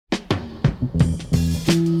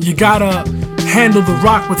You gotta handle the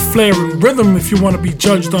rock with flair and rhythm if you want to be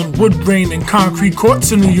judged on wood grain and concrete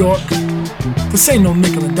courts in New York. This ain't no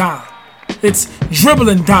nickel and dime. It's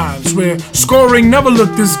dribbling dimes where scoring never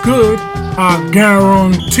looked this good, I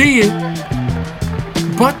guarantee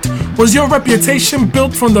it. But was your reputation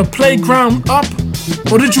built from the playground up?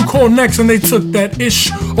 Or did you call next and they took that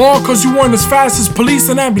ish? Or cause you weren't as fast as police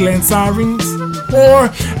and ambulance sirens? Or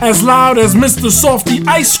as loud as Mr. Softy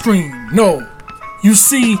Ice Cream? No. You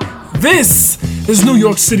see, this is New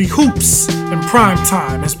York City hoops in prime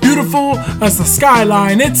time. As beautiful as the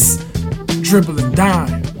skyline, it's dribbling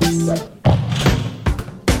dimes.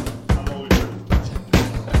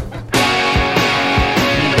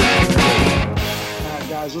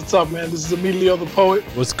 What's up, man? This is Emilio the Poet.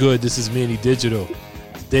 What's good? This is Manny Digital.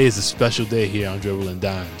 Today is a special day here on Dribbling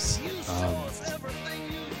Dimes.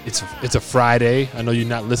 It's a Friday. I know you're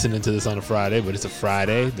not listening to this on a Friday, but it's a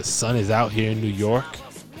Friday. The sun is out here in New York.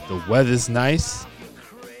 The weather's nice.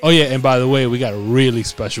 Oh yeah, and by the way, we got a really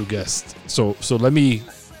special guest. So let me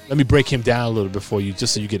break him down a little bit for you,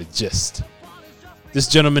 just so you get a gist. This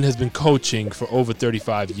gentleman has been coaching for over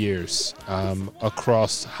 35 years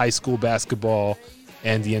across high school basketball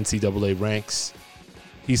and the NCAA ranks.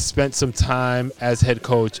 He spent some time as head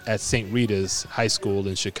coach at St. Rita's High School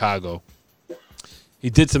in Chicago. He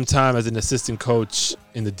did some time as an assistant coach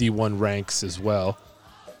in the D1 ranks as well.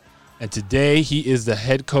 And today he is the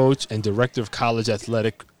head coach and director of college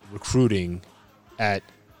athletic recruiting at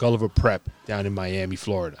Gulliver Prep down in Miami,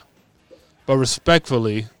 Florida. But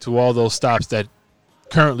respectfully to all those stops that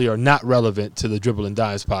currently are not relevant to the Dribble and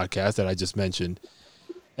Dimes podcast that I just mentioned,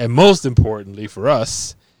 and most importantly for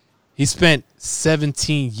us, he spent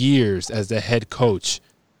 17 years as the head coach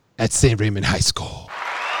at St. Raymond High School.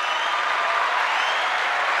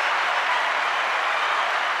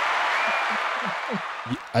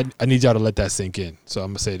 I need y'all to let that sink in, so I'm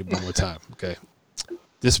going to say it one more time, okay?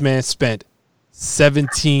 This man spent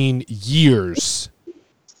 17 years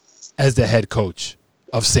as the head coach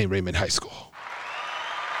of St. Raymond High School.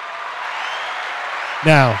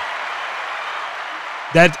 Now,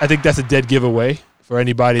 I think that's a dead giveaway for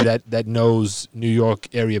anybody that knows New York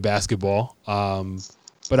area basketball.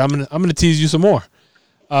 But I'm gonna tease you some more.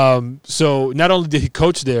 So not only did he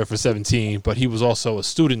coach there for 17, but he was also a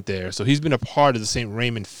student there. So he's been a part of the St.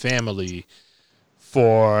 Raymond family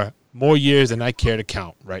for more years than I care to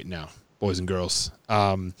count right now, boys and girls.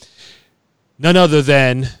 None other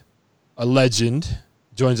than a legend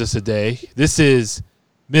joins us today. This is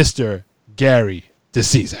Mr. Gary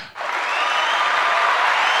DeCesar.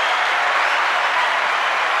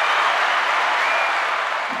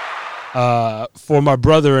 For my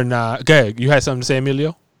brother and I, okay, you had something to say,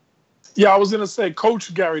 Emilio? Yeah, I was going to say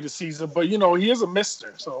Coach Gary DeCesar, but, he is a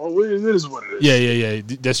mister, so it is what it is. Yeah.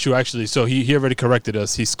 That's true, actually. So he already corrected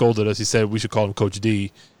us. He scolded us. He said we should call him Coach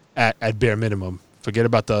D at bare minimum. Forget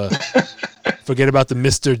about the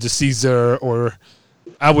Mr. DeCesar, or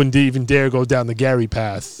I wouldn't even dare go down the Gary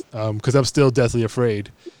path because I'm still deathly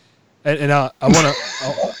afraid. And I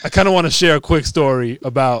kind of want to share a quick story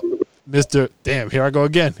about here I go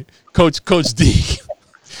again, Coach D.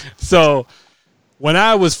 So when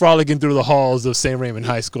I was frolicking through the halls of St. Raymond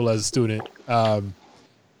High School as a student,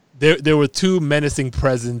 there were two menacing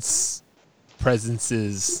presences.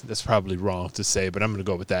 That's probably wrong to say, but I'm going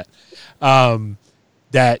to go with that.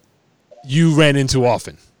 That you ran into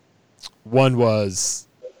often. One was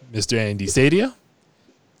Mr. Andy Sadia.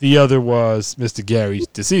 The other was Mr. Gary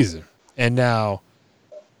DeCesar. And now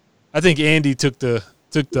I think Andy took the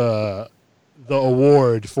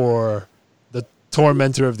award for the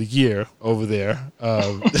tormentor of the year over there.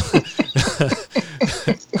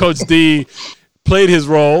 Coach D played his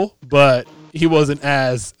role, but he wasn't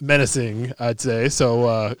as menacing, I'd say.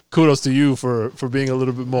 So kudos to you for being a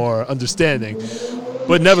little bit more understanding.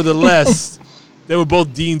 But nevertheless, they were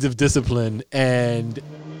both deans of discipline, and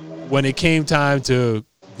when it came time to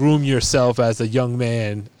groom yourself as a young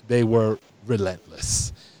man, they were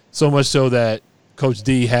relentless. So much so that Coach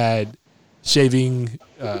D had shaving,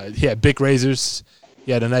 he had Bic razors.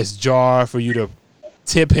 He had a nice jar for you to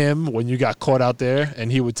tip him when you got caught out there,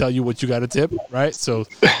 and he would tell you what you got to tip, right? So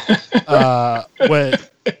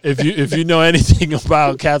if you know anything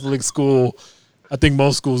about Catholic school, I think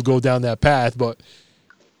most schools go down that path, but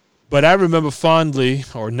I remember fondly,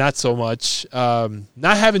 or not so much,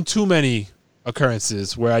 not having too many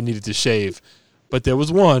occurrences where I needed to shave, but there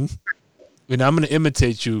was one, and I'm going to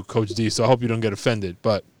imitate you, Coach D, so I hope you don't get offended.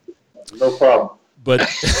 But no problem. But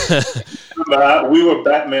we were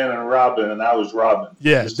Batman and Robin, and I was Robin.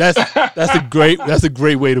 Yeah, that's a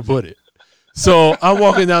great way to put it. So I'm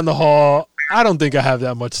walking down the hall. I don't think I have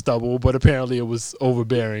that much stubble, but apparently it was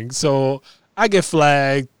overbearing. So I get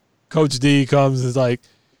flagged. Coach D comes and is like,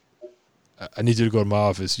 I need you to go to my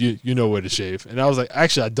office. You know where to shave. And I was like,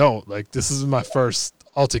 actually, I don't. Like, this is my first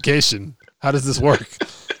altercation. How does this work?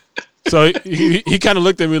 So he kind of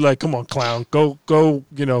looked at me like, come on, clown, go, go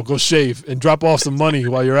shave and drop off some money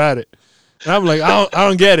while you're at it. And I'm like, I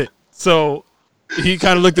don't get it. So he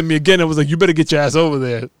kind of looked at me again and was like, you better get your ass over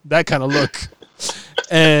there. That kind of look.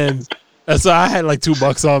 And so I had like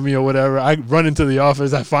 $2 on me or whatever. I run into the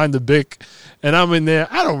office. I find the Bic, and I'm in there.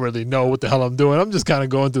 I don't really know what the hell I'm doing. I'm just kind of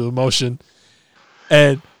going through the motion.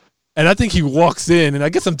 And I think he walks in, and I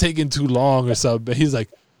guess I'm taking too long or something. But he's like,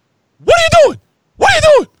 what are you doing? What are you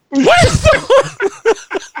doing? What are you doing?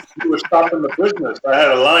 You were stopping the business. I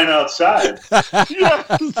had a line outside. But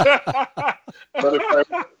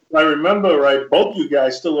if I remember right, both you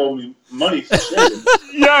guys still owe me money for shaving.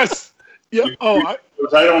 Yes. Yeah.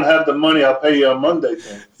 If I don't have the money, I'll pay you on Monday.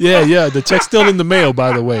 Thing. Yeah. The check's still in the mail,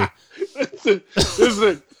 by the way. Listen,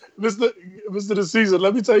 Mr. The Season,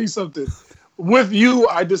 let me tell you something. With you,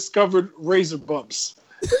 I discovered razor bumps.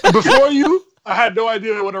 Before you, I had no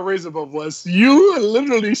idea what a razor bump was. You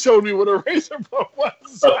literally showed me what a razor bump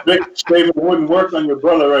was. A big shaver wouldn't work on your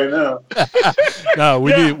brother right now. No,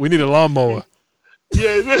 we need a lawnmower.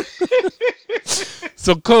 Yeah.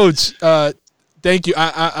 So, Coach, thank you.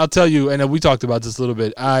 I'll tell you, and we talked about this a little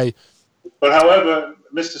bit. But however,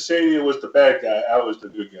 Mr. Sadia was the bad guy. I was the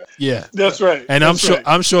good guy. Yeah, that's right. And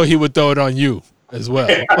I'm sure he would throw it on you as well.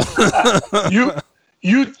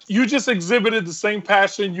 You just exhibited the same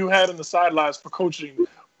passion you had in the sidelines for coaching.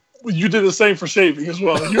 You did the same for shaving as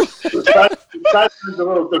well. The sidelines are a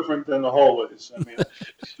little different than the hallways. I mean,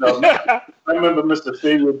 I remember Mr.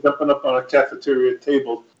 Sadia jumping up on a cafeteria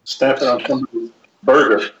table, stamping on somebody's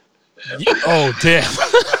burger. Oh, damn.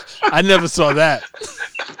 I never saw that.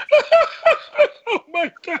 Oh,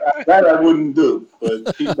 my God. That I wouldn't do,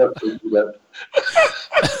 but he definitely do that.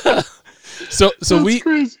 So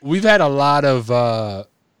crazy. We've had a lot of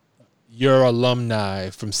your alumni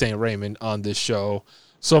from St. Raymond on this show,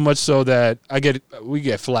 so much so that we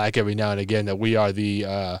get flack every now and again that we are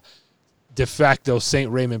the de facto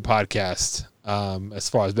St. Raymond podcast as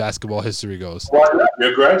far as basketball history goes. Why not?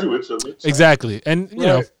 You're graduates of it. So. Exactly. And, you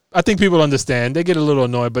know, I think people understand. They get a little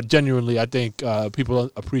annoyed, but genuinely I think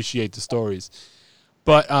people appreciate the stories.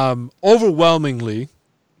 But overwhelmingly,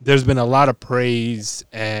 there's been a lot of praise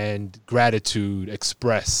and gratitude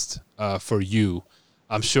expressed for you.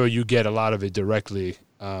 I'm sure you get a lot of it directly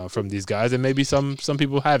from these guys, and maybe some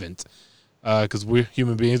people haven't because we're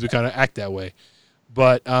human beings. We kind of act that way.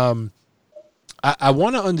 But I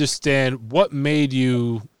want to understand what made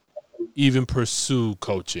you even pursue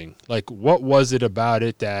coaching. Like, what was it about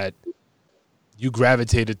it that you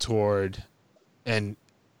gravitated toward and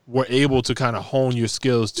were able to kind of hone your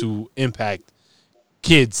skills to impact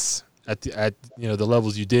kids at the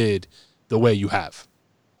levels you did the way you have?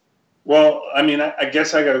 Well, I mean, I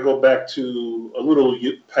guess I got to go back to a little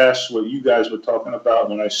past what you guys were talking about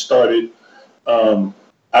when I started. I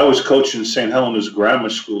was coaching St. Helena's Grammar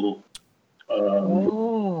School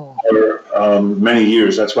for many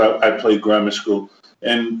years. That's why I played grammar school.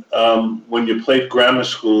 And when you played grammar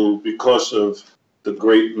school, because of the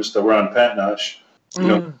great Mr. Ron Patnash,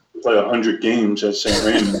 you play 100 games at St.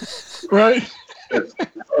 Raymond. Right.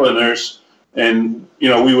 And,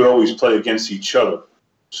 we would always play against each other.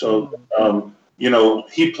 So,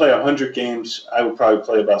 he'd play 100 games. I would probably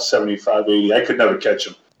play about 75, 80. I could never catch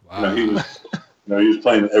him. Wow. He was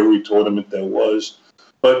playing every tournament there was.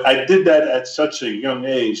 But I did that at such a young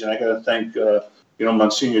age, and I got to thank,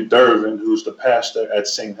 Monsignor Dervin, who's the pastor at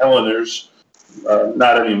St. Helena's,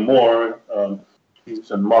 not anymore.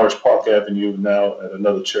 He's in Morris Park Avenue now at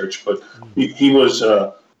another church. But he was,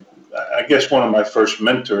 I guess, one of my first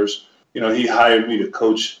mentors. He hired me to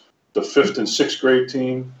coach the 5th and 6th grade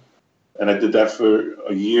team, and I did that for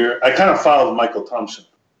a year. I kind of followed Michael Thompson.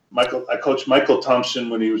 I coached Michael Thompson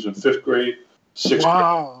when he was in 5th grade, 6th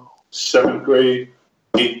grade, 7th grade,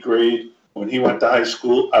 8th grade. When he went to high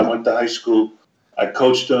school, I went to high school. I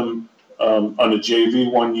coached him on the JV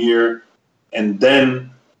one year, and then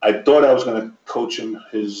I thought I was going to coach him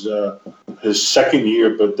his second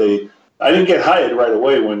year, but I didn't get hired right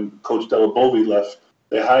away when Coach Delabovi left.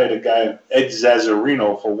 They hired a guy, Ed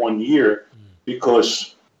Zazzarino, for 1 year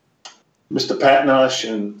because Mr. Patnash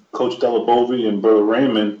and Coach Delabovi and Brother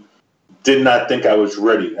Raymond did not think I was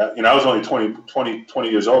ready. I was only 20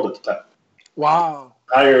 years old at the time. Wow.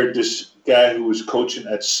 Hired this guy who was coaching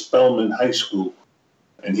at Spelman High School,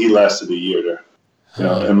 and he lasted a year there.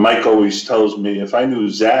 And Mike always tells me if I knew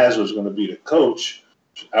Zaz was going to be the coach,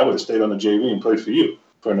 I would have stayed on the JV and played for you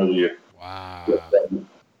for another year. Wow.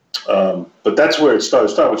 But that's where it started.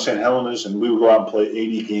 It started with St. Helena's, and we would go out and play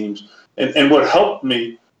 80 games. And what helped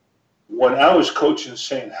me, when I was coaching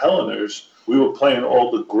St. Helena's, we were playing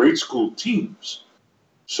all the grade school teams.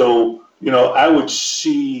 So, I would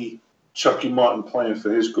see Chucky Martin playing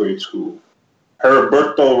for his grade school,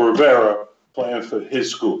 Heriberto Rivera playing for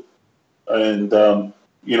his school. And,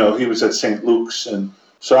 he was at St. Luke's. And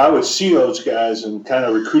so I would see those guys and kind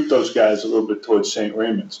of recruit those guys a little bit towards St.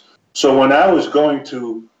 Raymond's. So when I was going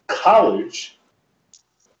to college,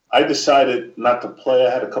 I decided not to play.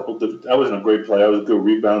 I had a couple of I wasn't a great player. I was a good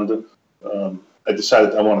rebounder. I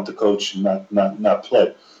decided I wanted to coach and not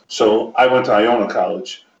play. So I went to Iona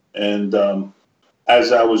College. And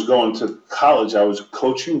as I was going to college, I was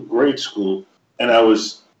coaching grade school, and I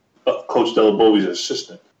was Coach Delabove's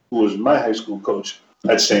assistant, who was my high school coach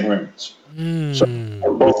at St. Raymond's. So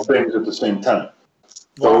both things at the same time.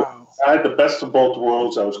 So Wow. I had the best of both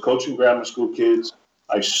worlds. I was coaching grammar school kids.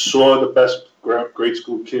 I saw the best grade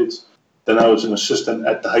school kids. Then I was an assistant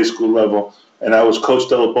at the high school level, and I was Coach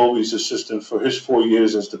Delabove's assistant for his 4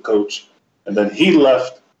 years as the coach. And then he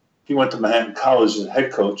left. He went to Manhattan College as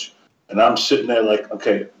head coach, and I'm sitting there like,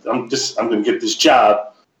 okay, I'm going to get this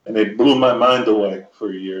job. And they blew my mind away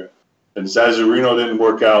for a year. And Zazarino didn't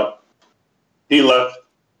work out. He left,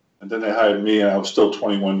 and then they hired me, and I was still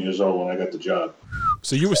 21 years old when I got the job.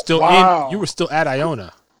 So you were still Wow. you were still at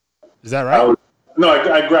Iona. Is that right?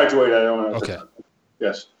 I graduated Iona. At the Okay. time.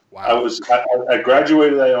 Yes. Wow. I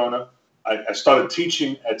graduated Iona. I started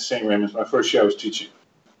teaching at St. Raymond's. My first year I was teaching.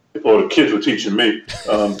 Or the kids were teaching me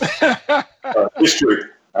history.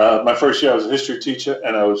 My first year I was a history teacher,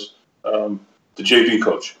 and I was the JV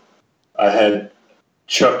coach. I had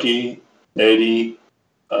Chucky, Eddie,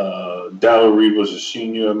 Darryl Reed was a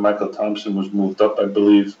senior. Michael Thompson was moved up, I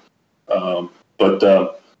believe. I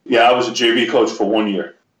was a JV coach for 1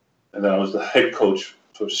 year. And then I was the head coach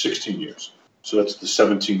for 16 years. So that's the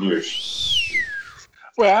 17 years.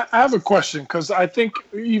 Well, I have a question, because I think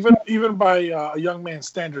even by a young man's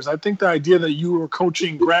standards, I think the idea that you were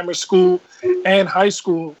coaching grammar school and high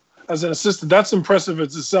school as an assistant, that's impressive in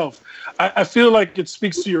itself. I feel like it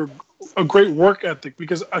speaks to a great work ethic,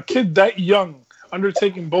 because a kid that young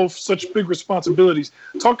undertaking both such big responsibilities.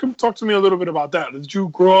 Talk to me a little bit about that. Did you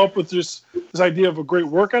grow up with this idea of a great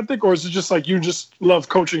work ethic, or is it just like you just love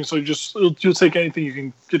coaching, so you'll take anything you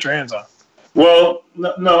can get your hands on? Well,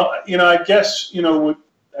 no, I guess,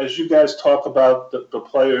 as you guys talk about the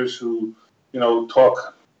players who,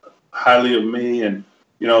 talk highly of me and,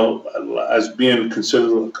 as being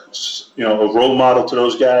considered, a role model to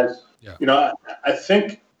those guys, Yeah. I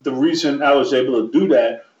think the reason I was able to do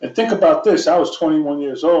that, and think about this, I was 21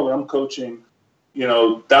 years old and I'm coaching,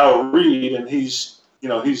 Darryl Reed, and he's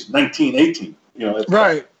 19, 18,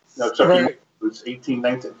 Right. Chucky Right. was 18,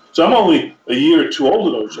 19. So I'm only a year or two older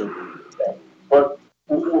than those children. But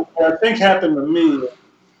what I think happened to me,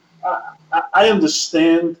 I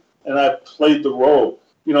understand, and I played the role.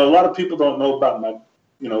 A lot of people don't know about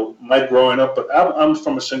my growing up, but I'm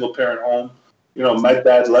from a single parent home. My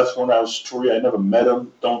dad left when I was 3. I never met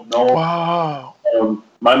him, don't know him. Wow.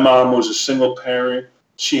 My mom was a single parent.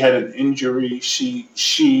 She had an injury.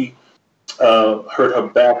 She hurt her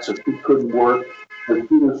back, so she couldn't work. But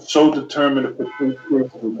she was so determined to put 3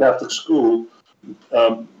 kids in Catholic school.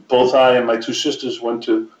 Both I and my 2 sisters went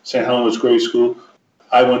to St. Helena's grade school.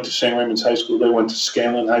 I went to St. Raymond's High School. They went to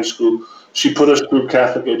Scanlon High School. She put us through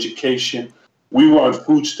Catholic education. We were on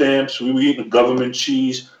food stamps. We were eating government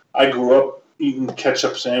cheese. I grew up eating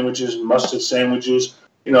ketchup sandwiches, mustard sandwiches.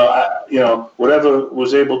 Whatever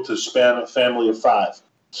was able to span a family of 5.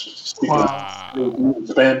 Wow.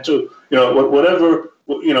 Span 2. Whatever.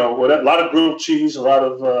 A lot of grilled cheese, a lot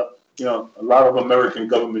of American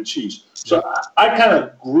government cheese. So I kind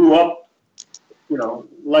of grew up,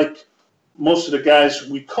 like most of the guys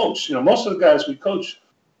we coach. Most of the guys we coach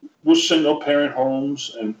were single parent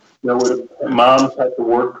homes, and where the moms had to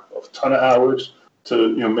work a ton of hours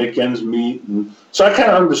to make ends meet. And so I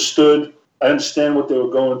kind of understood. I understand what they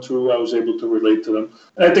were going through. I was able to relate to them,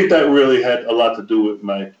 and I think that really had a lot to do with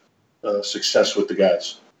my success with the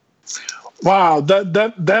guys. Wow,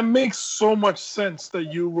 that makes so much sense that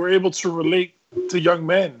you were able to relate to young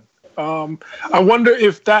men. I wonder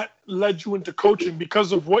if that led you into coaching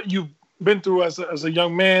because of what you've been through as a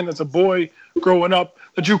young man, as a boy growing up,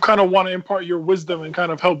 that you kind of want to impart your wisdom and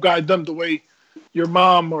kind of help guide them the way your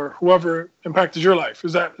mom or whoever impacted your life.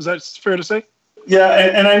 Is that fair to say? Yeah,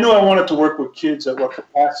 and I knew I wanted to work with kids at what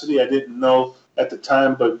capacity. I didn't know at the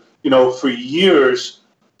time, but for years,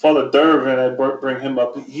 Father Dervin, I bring him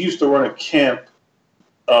up. He used to run a camp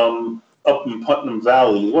up in Putnam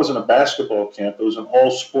Valley. It wasn't a basketball camp. It was an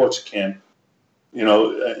all-sports camp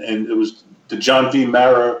and it was the John V.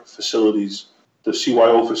 Mara facilities, the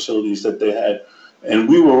CYO facilities that they had. And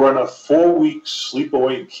we were running a 4-week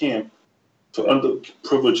sleepaway camp for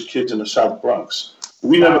underprivileged kids in the South Bronx.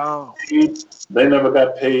 We never got paid. They never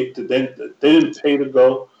got paid. They didn't pay to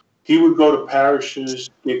go. He would go to parishes,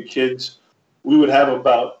 get kids. We would have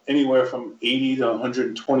about anywhere from 80 to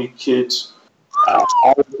 120 kids. I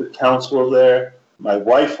was a counselor there. My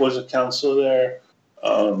wife was a counselor there.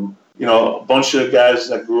 A bunch of guys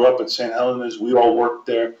that grew up at St. Helena's, we all worked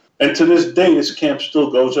there. And to this day, this camp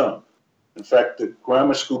still goes on. In fact, the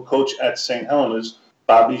grammar school coach at St. Helena's,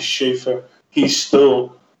 Bobby Schaefer, he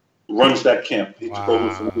still runs that camp. He took over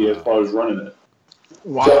from me as far as running it.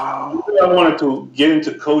 Wow. So I wanted to get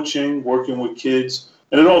into coaching, working with kids,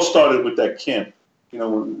 and it all started with that camp.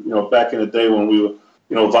 Back in the day when we were,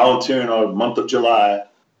 volunteering our month of July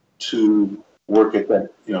to work at that,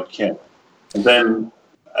 camp. And then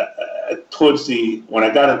when I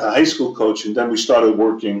got into high school coaching, then we started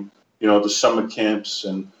working, the summer camps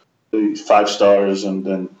and the 5 stars, and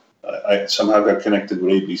then I somehow got connected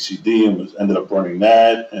with ABCD and ended up running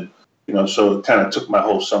that, and so it kind of took my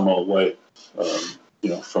whole summer away,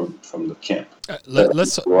 from the camp.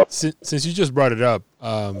 Let's since you just brought it up,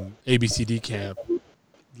 ABCD camp.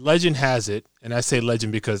 Legend has it, and I say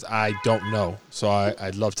legend because I don't know, so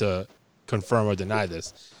I'd love to confirm or deny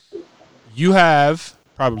this. You have,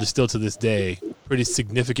 probably still to this day, pretty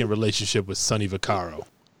significant relationship with Sonny Vaccaro.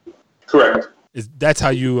 Correct. That's how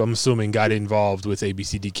you, I'm assuming, got involved with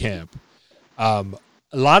ABCD camp. A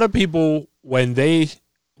lot of people, when they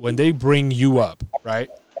bring you up, right,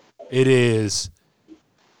 it is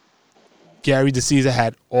Gary DeCesar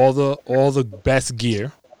had all the best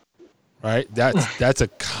gear, right? That's a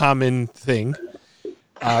common thing,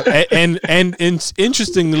 and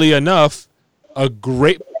interestingly enough, a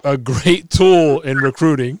great tool in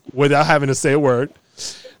recruiting without having to say a word,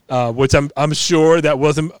 which I'm sure that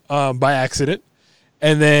wasn't by accident.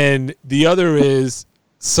 And then the other is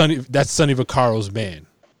Sonny. That's Sonny Vaccaro's man,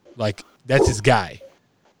 like that's his guy.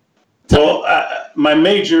 Well, my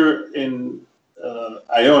major in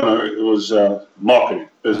Iona was marketing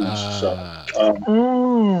business. So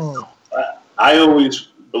I always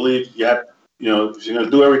believe you have, if you're going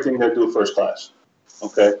to do everything, you got to do it first class.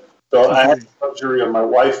 Okay. So I had the luxury of my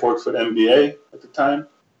wife worked for the NBA at the time.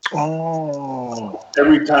 Oh.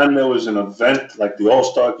 Every time there was an event like the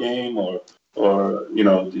All-Star game or all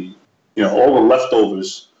the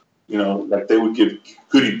leftovers, like they would give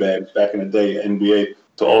goodie bags back in the day at NBA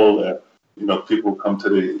to all their, people come to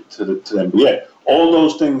the NBA. All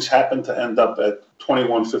those things happen to end up at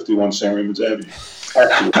 2151 St. Raymond's Avenue.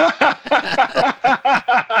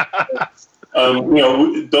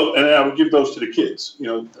 And I would give those to the kids.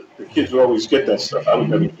 The kids would always get that stuff. I would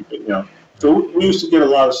never keep it. So we used to get a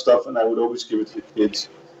lot of stuff, and I would always give it to the kids.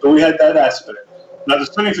 So we had that aspect. Now the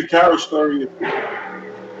Sonny Vaccaro story is a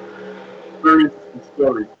very interesting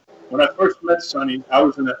story. When I first met Sonny, I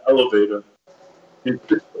was in an elevator in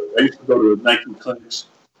Pittsburgh. I used to go to Nike clinics,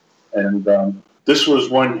 and this was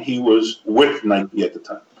when he was with Nike at the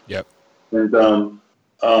time. Yep. And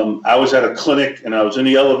I was at a clinic, and I was in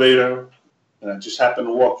the elevator, and I just happened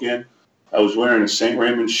to walk in. I was wearing a St.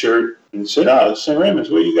 Raymond's shirt, and he said, St. Raymond's,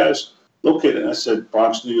 where are you guys located? And I said,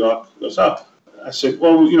 Bronx, New York. He goes, I said,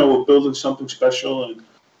 well, we're building something special, and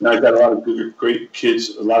I got a lot of great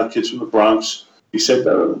kids, a lot of kids from the Bronx. He said,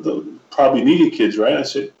 the probably needy kids, right? I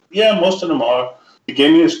said, yeah, most of them are. He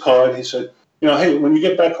gave me his card. He said, hey, when you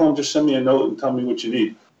get back home, just send me a note and tell me what you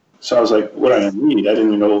need. So I was like, what do I need? I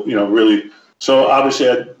didn't even know, really. So obviously,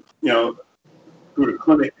 through the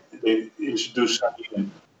clinic, they introduced Sonny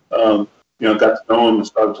and, got to know him and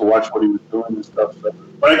started to watch what he was doing and stuff. So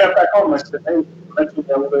when I got back home, I said, hey, can I take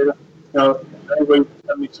the elevator? Anybody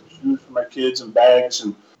send me some shoes for my kids and bags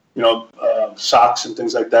and, socks and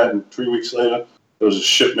things like that. And 3 weeks later, there was a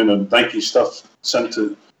shipment of Nike stuff sent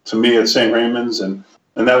to me at St. Raymond's. And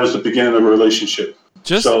that was the beginning of a relationship.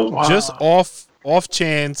 Just off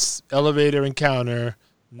chance elevator encounter,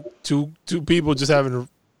 two people just having a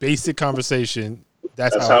basic conversation.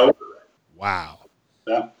 That's how. Wow.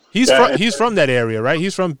 Yeah. He's from that area, right?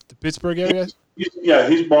 He's from the Pittsburgh area.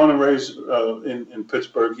 He's born and raised in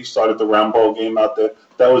Pittsburgh. He started the round ball game out there.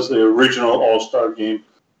 That was the original All-Star game.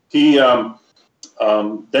 He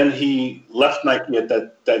then he left Nike at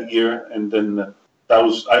that year, and then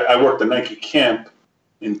I worked the Nike camp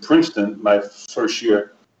in Princeton my first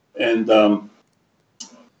year, and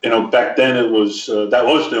back then it was that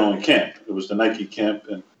was the only camp. It was the Nike camp,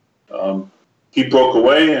 and he broke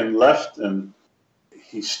away and left, and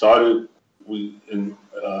he started in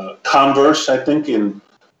Converse, I think, and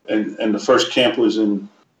the first camp was in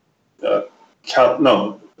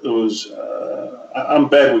no, it was. I'm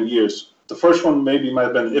bad with years. The first one maybe might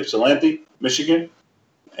have been Ypsilanti, Michigan,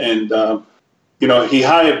 and he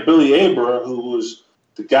hired Billy Aber, who was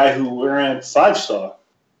the guy who ran 5 Star,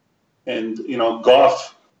 and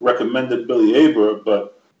Goff recommended Billy Aber,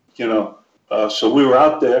 but so we were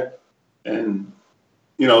out there, and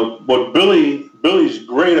what Billy's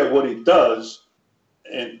great at what he does,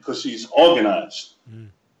 and because he's organized,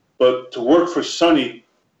 but to work for Sonny,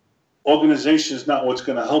 organization is not what's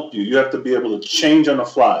going to help you. You have to be able to change on the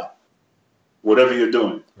fly, whatever you're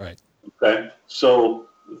doing. Right. Okay. So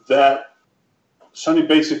that Sonny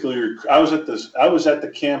basically, I was at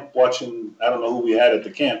the camp watching. I don't know who we had at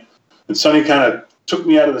the camp, and Sonny kind of took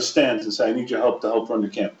me out of the stands and said, "I need your help to help run the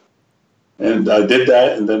camp." And I did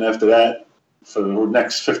that, and then after that, for the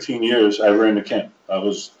next 15 years, I ran the camp. I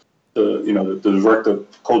was the director,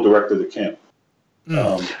 co-director of the camp.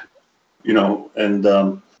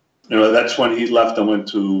 That's when he left and went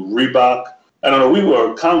to Reebok. I don't know. We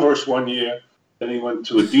were Converse one year, then he went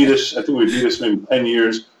to Adidas. I think we were Adidas maybe 10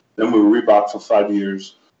 years. Then we were Reebok for 5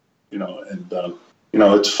 years.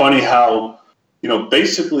 It's funny how,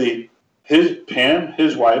 basically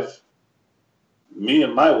his wife, me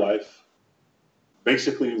and my wife,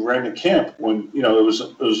 basically ran the camp when it was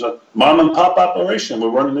a mom and pop operation. We're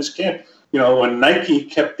running this camp. When Nike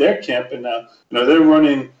kept their camp, and now they're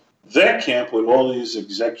running their camp with all these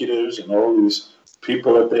executives and all these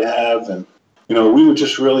people that they have, and we were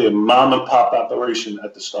just really a mom and pop operation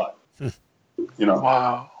at the start.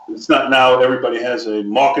 Wow. It's not now. Everybody has a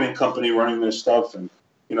marketing company running their stuff, and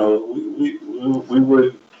we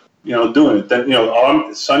were doing it.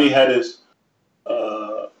 Then Sonny had his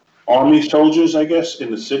Army soldiers, I guess,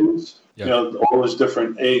 in the cities. Yeah. All his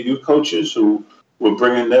different AAU coaches who were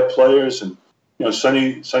bringing their players, and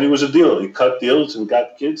Sonny was a dealer. He cut deals and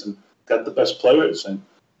got kids and got the best players, and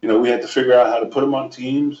we had to figure out how to put them on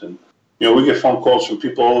teams, and we get phone calls from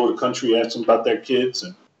people all over the country asking about their kids,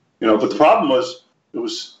 and but the problem was it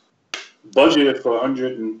was budgeted for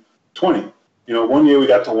 120. One year we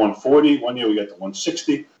got to 140, one year we got to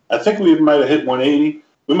 160. I think we might have hit 180.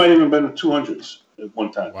 We might even been in the 200s at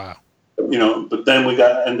one time. Wow. But then we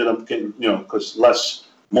ended up getting because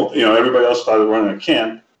everybody else started running a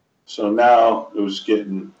camp, so now it was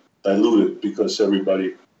getting diluted because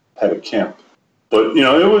everybody had a camp. But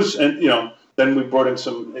it was, and then we brought in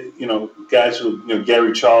some guys who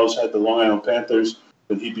Gary Charles had the Long Island Panthers,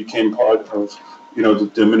 and he became part of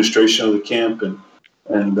the administration of the camp, and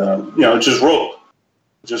it just rolled.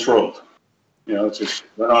 It just rolled. It just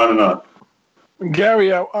went on and on.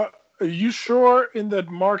 Gary, are you sure in that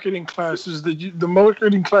marketing classes that the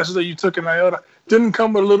marketing classes that you took in IOTA didn't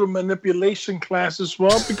come with a little manipulation class as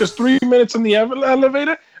well? Because 3 minutes in the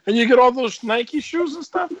elevator and you get all those Nike shoes and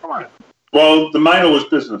stuff? Come on. Well, the minor was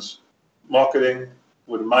business. Marketing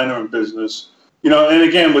with a minor in business. And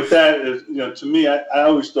again, with that, to me, I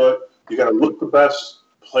always thought you got to look the best,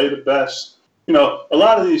 play the best. A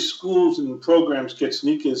lot of these schools and programs get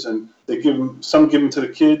sneakers and they give them to the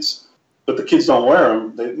kids, but the kids don't wear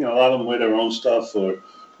them. They, a lot of them wear their own stuff, or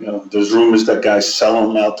there's rumors that guys sell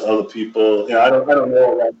them out to other people. I don't know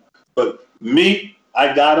all that. But me,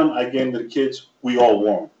 I got them. I gave them to the kids. We all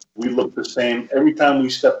wore them. We looked the same every time we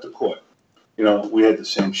stepped to court. We had the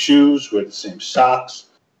same shoes. We had the same socks.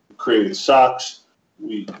 We created socks.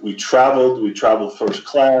 We traveled. We traveled first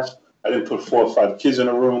class. I didn't put 4 or 5 kids in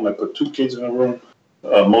a room. I put 2 kids in a room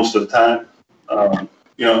most of the time.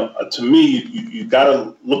 To me, you got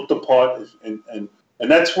to look the part, and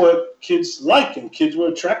that's what kids like, and kids were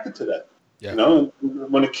attracted to that. Yeah.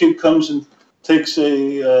 When a kid comes and takes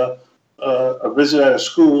a visit at a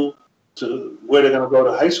school to where they're going to go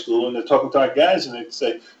to high school, and they're talking to our guys, and they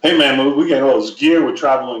say, "Hey, man, we got all this gear. We're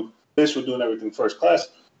traveling this. We're doing everything first class."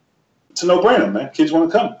 It's a no-brainer, man. Kids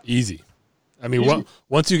want to come. Easy. I mean,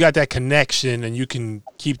 once you got that connection and you can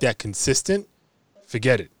keep that consistent,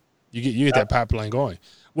 forget it. You get that pipeline going.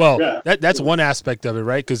 Well, that's one aspect of it,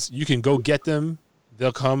 right? Because you can go get them.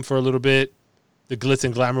 They'll come for a little bit. The glitz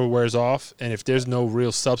and glamour wears off. And if there's no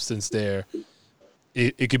real substance there,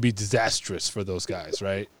 it could be disastrous for those guys,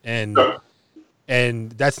 right? And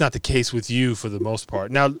that's not the case with you for the most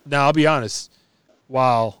part. Now I'll be honest.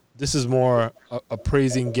 While this is more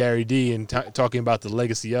appraising Gary D and talking about the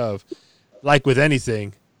legacy of, like with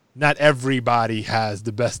anything, not everybody has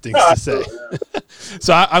the best things to say.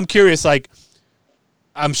 So I'm curious, like,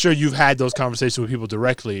 I'm sure you've had those conversations with people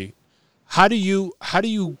directly. How do you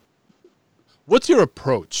what's your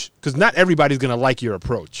approach? Because not everybody's going to like your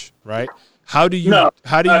approach, right? Absolutely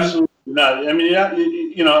not. I mean,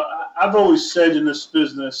 I've always said in this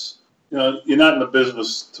business, you're not in the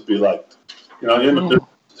business to be liked. You're in the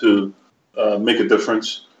business make a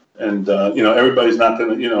difference. And, everybody's not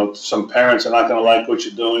going to, some parents are not going to like what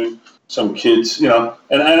you're doing. Some kids,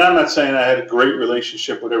 and I'm not saying I had a great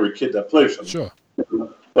relationship with every kid that played for me. Sure.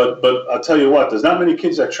 But I'll tell you what, there's not many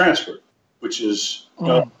kids that transferred, which is,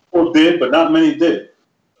 people did, but not many did.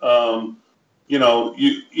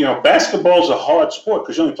 Basketball's a hard sport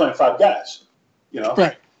because you're only playing 5 guys.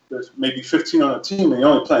 Right. There's maybe 15 on a team, and you're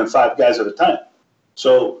only playing 5 guys at a time.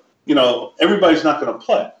 So, everybody's not going to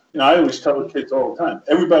play. I always tell the kids all the time,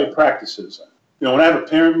 everybody practices. When I have a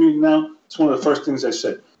parent meeting now, it's one of the first things I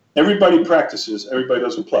say. Everybody practices, everybody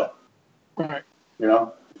doesn't play. Right.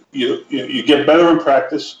 You get better in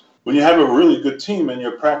practice. When you have a really good team and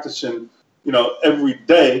you're practicing, every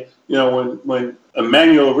day, when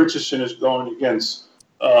Emmanuel Richardson is going against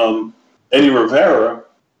Eddie Rivera,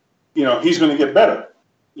 he's going to get better.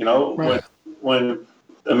 Right. When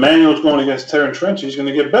Emmanuel's going against Terrence Trench, he's going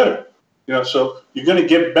to get better. So you're going to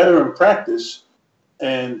get better in practice,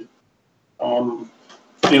 and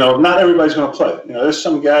not everybody's going to play. There's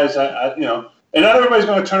some guys and not everybody's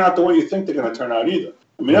going to turn out the way you think they're going to turn out either.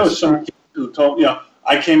 I mean, there was some kids who told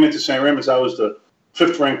I came into St. Raymond's, I was the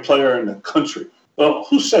 5th ranked player in the country. Well,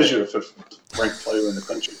 who says you're the 5th ranked player in the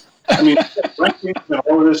country? I mean, rankings and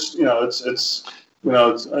all of this,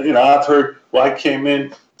 I've heard, well, I came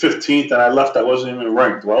in 15th and I left, I wasn't even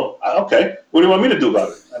ranked. Well, okay, what do you want me to do about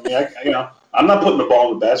it? I mean, I'm not putting the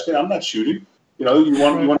ball in the basket. I'm not shooting. You want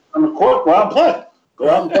to on the court, go out and play. Go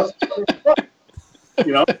out and bust.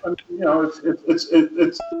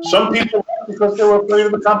 It's some people because they were afraid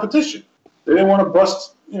of the competition. They didn't want to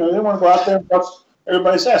bust. They didn't want to go out there and bust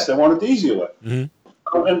everybody's ass. They wanted the easy way, and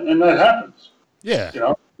that happens. Yeah.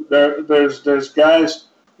 There's guys.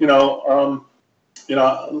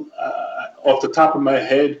 Off the top of my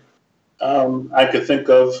head, I could think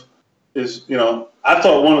of is I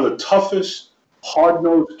thought one of the toughest,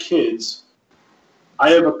 hard-nosed kids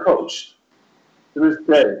I ever coached to this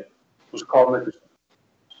day was Carl Nickerson.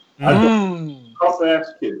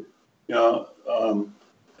 Tough-ass kid, I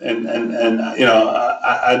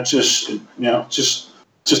just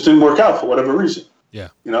didn't work out for whatever reason. Yeah.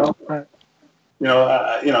 Right.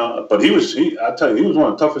 But I tell you, he was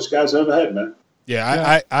one of the toughest guys I ever had, man.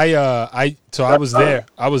 Yeah, I was there.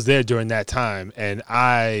 I was there during that time, and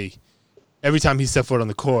every time he stepped foot on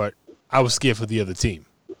the court, I was scared for the other team.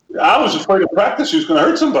 I was afraid of practice. He was going to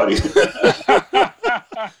hurt somebody.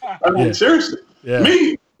 I mean, seriously,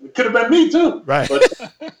 me. It could have been me too. Right. But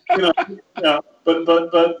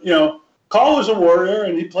Carl was a warrior,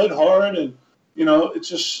 and he played hard, and it's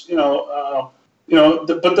just but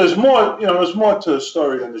there's more. There's more to the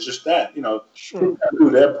story than just that. Sure. You got to do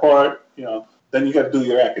their part. Then you got to do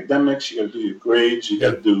your academics. You got to do your grades. You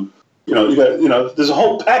got to do. There's a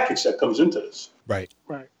whole package that comes into this. Right.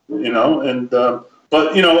 Right. But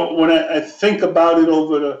when I think about it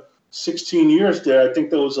over the 16 years there, I think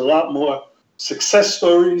there was a lot more success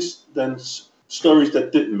stories than stories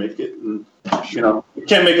that didn't make it. And, you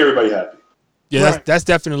can't make everybody happy. Yeah, that's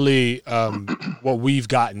definitely what we've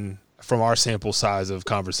gotten from our sample size of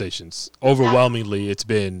conversations. Overwhelmingly, it's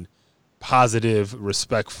been positive,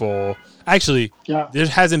 respectful. Actually, there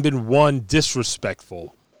hasn't been one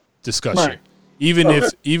disrespectful discussion. Right.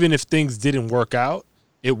 Even if things didn't work out,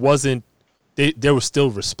 it wasn't. There was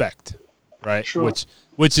still respect, right? Sure.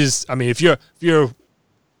 Which is, I mean, if you're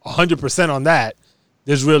 100% on that,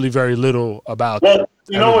 there's really very little about. Well,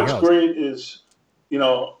 what's else. great is,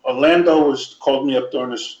 Orlando called me up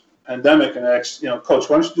during this pandemic and asked, Coach,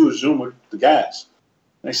 why don't you do a Zoom with the guys?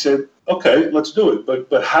 And I said, okay, let's do it.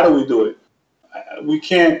 But how do we do it? We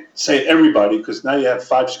can't say everybody because now you have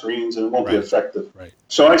 5 screens and it won't be effective. Right.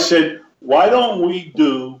 So I said, why don't we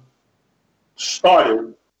start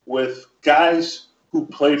with guys who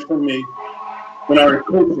played for me when I was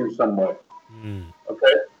coaching some way.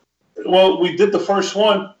 Okay. Well, we did the first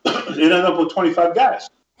one. It ended up with 25 guys.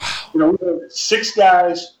 Wow. We had 6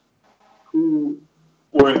 guys who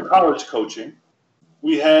were in college coaching.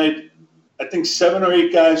 We had, I think, 7 or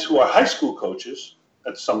 8 guys who are high school coaches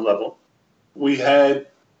at some level. We had,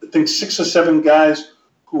 I think, 6 or 7 guys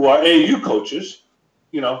who are AAU coaches.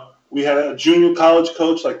 We had a junior college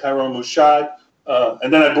coach like Tyrone Mouchad.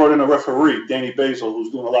 And then I brought in a referee, Danny Basil, who's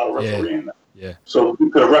doing a lot of refereeing now. Yeah. So we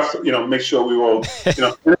could have make sure we were,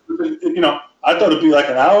 I thought it'd be like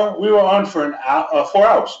an hour. We were on for 4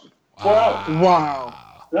 hours. 4 hours. Wow.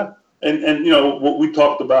 Yeah. And what we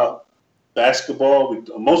talked about basketball.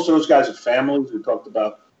 Most of those guys are families. We talked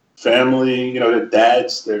about family. Their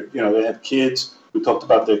dads. They have kids. We talked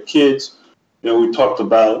about their kids. We talked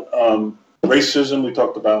about racism. We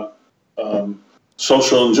talked about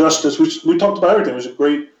social injustice. We talked about everything. It was a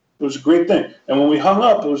It was a great thing. And when we hung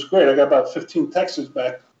up, it was great. I got about 15 texts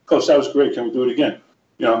back. Coach, that was great. Can we do it again?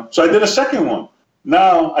 So I did a second one.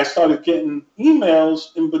 Now I started getting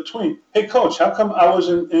emails in between. Hey, Coach, how come I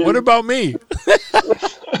wasn't in? What about me?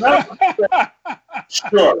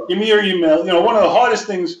 Sure. Give me your email. One of the hardest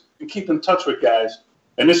things to keep in touch with guys,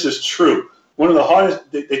 and this is true, one of the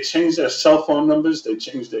hardest, they changed their cell phone numbers. They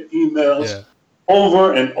changed their emails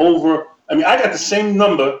over and over. I mean, I got the same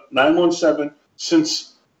number, 917,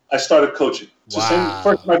 since I started coaching. It's the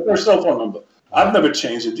same, my first cell phone number. I've never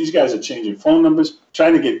changed it. These guys are changing phone numbers,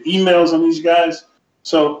 trying to get emails on these guys.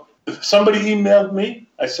 So if somebody emailed me,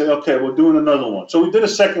 I said, okay, we're doing another one. So we did a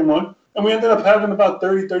second one, and we ended up having about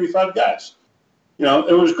 30, 35 guys.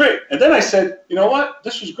 It was great. And then I said, you know what?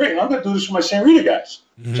 This was great. I'm going to do this for my St. Rita guys.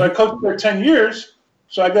 Mm-hmm. So I coached there 10 years.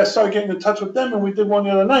 So I started getting in touch with them, and we did one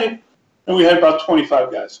the other night, and we had about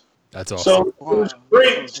 25 guys. That's awesome. So it was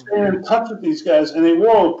great staying in touch with these guys, and they were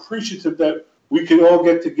all appreciative that we could all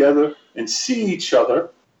get together and see each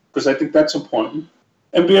other, because I think that's important,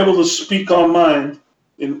 and be able to speak our mind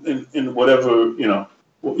in whatever,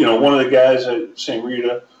 one of the guys at St.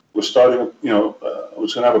 Rita was starting,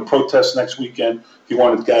 was going to have a protest next weekend. He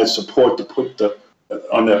wanted guys' support to put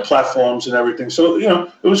on their platforms and everything. So,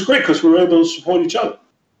 it was great because we were able to support each other.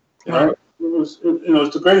 It was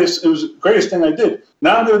the greatest. It was the greatest thing I did.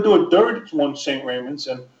 Now I'm going to do a third one, St. Raymond's,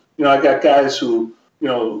 and I got guys who,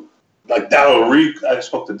 like Darryl Reed. I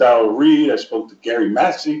spoke to Darryl Reed. I spoke to Gary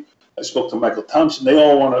Massey. I spoke to Michael Thompson. They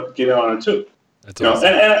all want to get in on it too. That's awesome.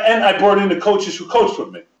 And I brought in the coaches who coached with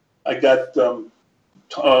me. I got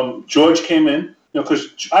George came in, because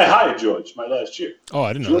I hired George my last year. Oh,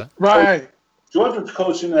 I didn't know that. Right. George was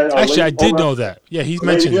coaching at Actually, I did know that. Yeah, he's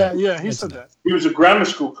mentioned that. Yeah, he said that. He was a grammar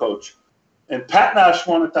school coach. And Pat Nash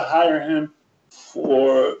wanted to hire him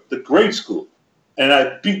for the grade school. And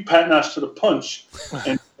I beat Pat Nash to the punch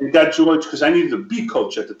and got George because I needed a B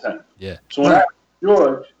coach at the time. Yeah. So when I had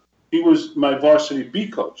George, he was my varsity B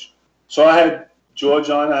coach. So I had George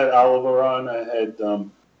on, I had Oliver on, I had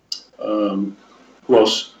who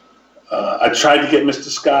else? I tried to get Mr.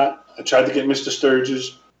 Scott. I tried to get Mr.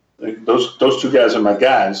 Sturgis. Those two guys are my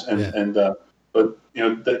guys, but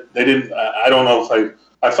they didn't. I don't know if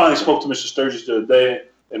I finally spoke to Mr. Sturgis the other day,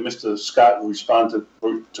 and Mr. Scott responded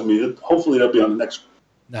to me. Hopefully, they'll be on the next one.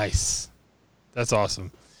 Nice, that's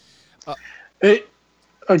awesome. Hey,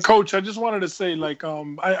 Coach, I just wanted to say,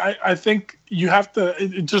 I think you have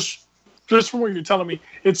to. Just from what you're telling me,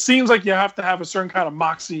 it seems like you have to have a certain kind of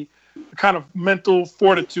moxie, a kind of mental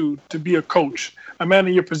fortitude to be a coach, a man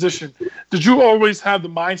in your position. Did you always have the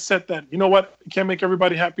mindset that, you know what, I can't make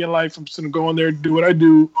everybody happy in life. I'm just going to go in there, do what I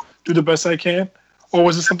do the best I can? Or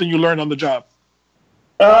was it something you learned on the job?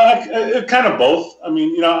 Kind of both. I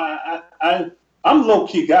mean, I'm a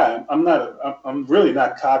low-key guy. I'm really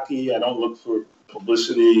not cocky. I don't look for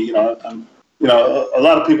publicity. A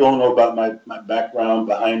lot of people don't know about my background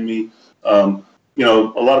behind me. A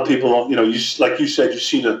lot of people, like you said, you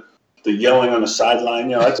see the yelling on the sideline.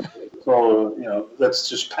 That's all. That's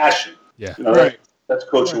just passion. Yeah. Right. That's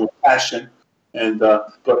coaching with passion. And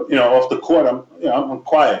but off the court, I'm a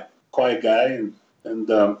quiet guy, and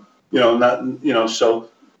not so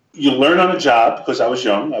you learn on the job because I was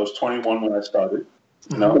young. I was 21 when I started.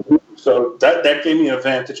 So that gave me an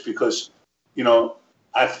advantage because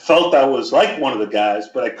I felt I was like one of the guys,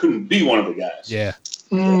 but I couldn't be one of the guys. Yeah.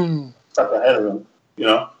 Up ahead of them,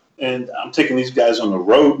 and I'm taking these guys on the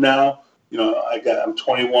road now. I'm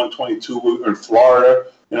 21, 22. We're in Florida,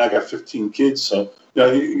 and I got 15 kids. So,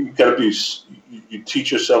 you got to be. You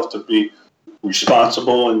teach yourself to be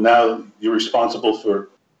responsible, and now you're responsible for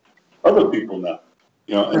other people now.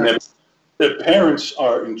 And then their parents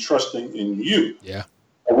are entrusting in you. Yeah.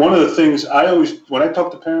 And one of the things I always, when I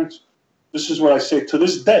talk to parents, this is what I say to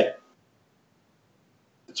this day.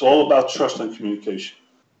 It's all about trust and communication.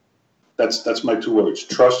 That's my two words: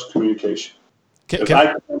 trust, communication. If I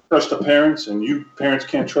can't trust the parents and you parents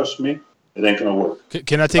can't trust me, it ain't gonna work.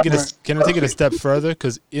 Can I take it a step further?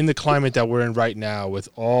 Because in the climate that we're in right now, with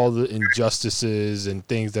all the injustices and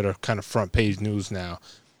things that are kind of front page news now,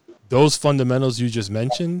 those fundamentals you just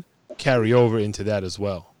mentioned carry over into that as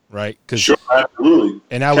well, right? Sure, absolutely.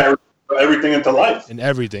 And carry everything into life. And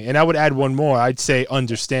everything. And I would add one more. I'd say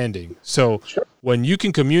understanding. So when you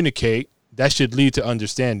can communicate, that should lead to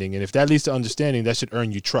understanding. And if that leads to understanding, that should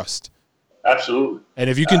earn you trust. Absolutely. And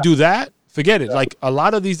if you can do that, forget it. Like a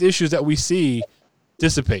lot of these issues that we see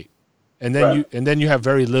dissipate. And then you have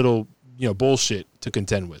very little, bullshit to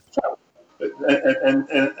contend with. And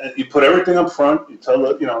you put everything up front. You tell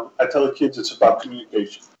I tell the kids it's about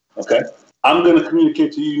communication. Okay? I'm going to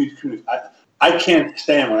communicate to you. You need to communicate. I can't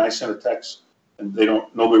stand when I send a text and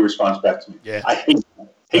nobody responds back to me. Yeah. I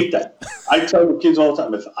hate that. I tell the kids all the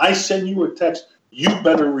time, if I send you a text, you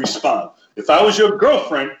better respond. If I was your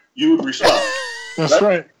girlfriend, you would respond. That's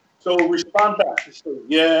right. So respond back. Just say,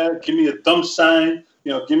 yeah, give me a thumb sign.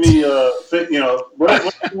 Give me a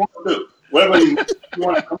whatever you want to do. Whatever you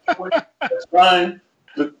want to come up with, that's fine.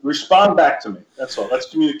 But respond back to me. That's all. That's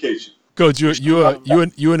communication. Coach, you an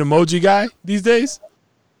emoji guy these days?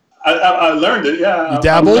 I learned it. Yeah. You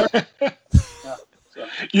dabble?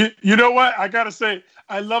 You know what? I gotta say,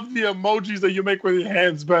 I love the emojis that you make with your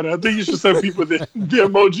hands better. I think you should send people the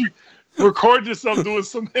emoji. Record yourself doing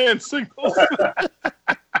some hand signals.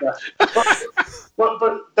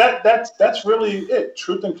 But that's really it.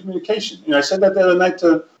 Truth and communication. I said that the other night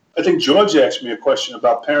to. I think George asked me a question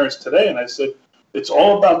about parents today, and I said it's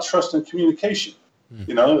all about trust and communication.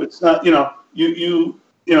 It's not.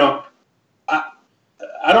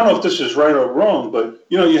 I don't know if this is right or wrong, but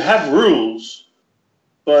you have rules,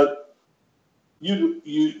 but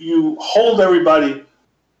you hold everybody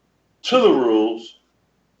to the rules,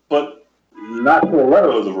 but not to the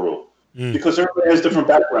letter of the rule, because everybody has different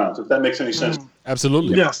backgrounds. If that makes any sense.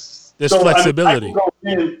 Absolutely. Yes. There's flexibility. I can go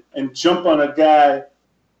in and jump on a guy,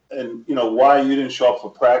 and why you didn't show up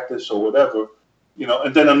for practice or whatever,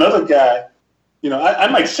 and then another guy, I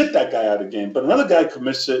might sit that guy out of game, but another guy could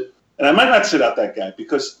miss it. And I might not sit out that guy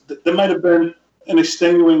because there might have been an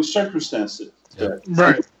extenuating circumstance.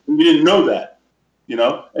 Right. You didn't know that,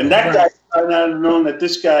 and that guy might not have known that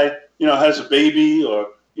this guy, has a baby or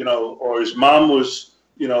his mom was,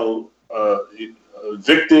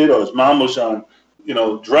 evicted or his mom was on,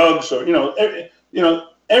 drugs or,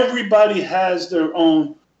 everybody has their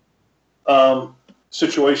own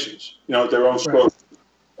situations, their own story. Right.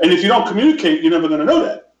 And if you don't communicate, you're never going to know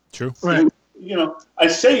that. True. Right. I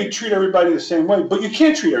say you treat everybody the same way, but you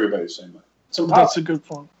can't treat everybody the same way. It's impossible. That's a good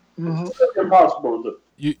point. Mm-hmm. It's impossible to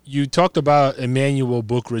do. You talked about Emmanuel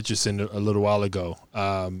Book Richardson a little while ago.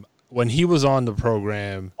 When he was on the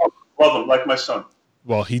program, love him like my son.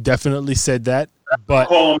 Well, he definitely said that,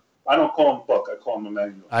 but I don't call him Buck. I call him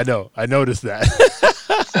Emmanuel. I know. I noticed that.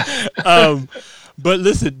 But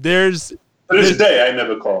listen, to this day, I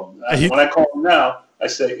never call him. When I call him now, I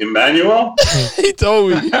say, Emmanuel? He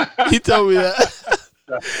told me that.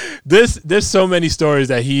 There's so many stories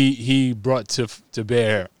that he brought to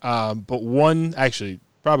bear. But one, actually,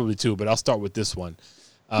 probably two, but I'll start with this one.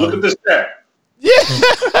 Look at this guy. Yeah.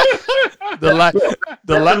 That's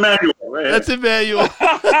Emmanuel, right? That's Emmanuel.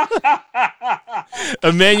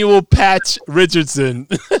 Emmanuel Patch Richardson.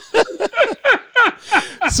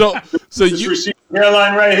 So this receding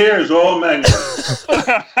hairline right here is all Emmanuel.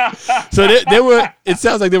 So there were. It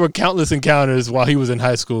sounds like there were countless encounters while he was in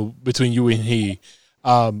high school between you and he.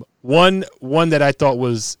 One that I thought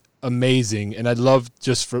was amazing, and I'd love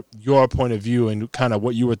just for your point of view and kind of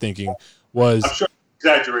what you were thinking was. I'm sure I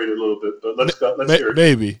exaggerated a little bit, but let's go. Let's hear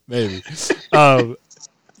it. Maybe.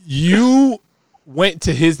 You went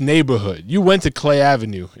to his neighborhood. You went to Clay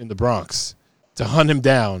Avenue in the Bronx to hunt him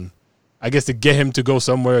down. I guess to get him to go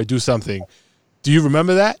somewhere or do something. Do you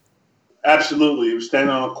remember that? Absolutely. He was standing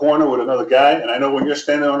on a corner with another guy, and I know when you're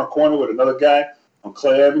standing on a corner with another guy on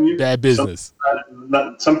Clay Avenue, bad business.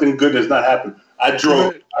 Something good has not happened. I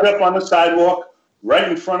drove right up on the sidewalk, right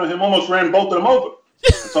in front of him, almost ran both of them over.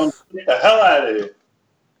 I told him, get the hell out of here.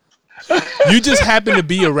 You just happened to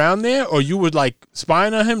be around there, or you were like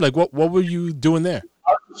spying on him? Like what were you doing there?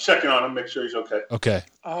 I was checking on him, make sure he's okay. Okay.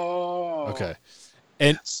 Oh. Okay.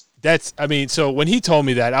 And so when he told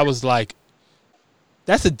me that, I was like,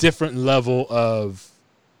 that's a different level of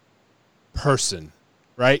person,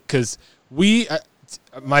 right? Because we,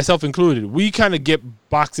 myself included, we kind of get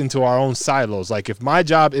boxed into our own silos. Like if my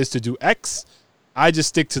job is to do X, I just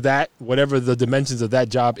stick to that, whatever the dimensions of that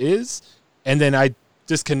job is, and then I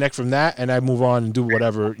disconnect from that and I move on and do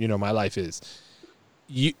whatever, my life is.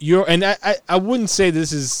 I wouldn't say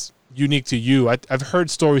this is unique to you. I've heard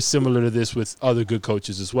stories similar to this with other good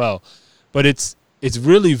coaches as well, but it's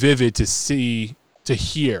really vivid to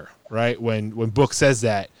hear, right? When Book says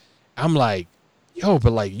that, I'm like, yo,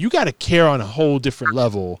 but like you got to care on a whole different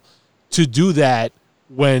level to do that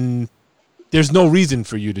when there's no reason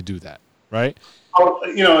for you to do that, right?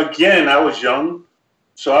 Again, I was young,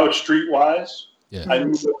 so I was streetwise. Yeah. I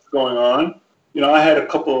knew what was going on. I had a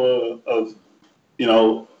couple of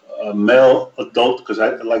male adults because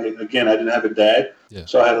I didn't have a dad,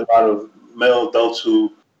 so I had a lot of male adults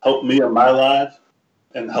who helped me in my life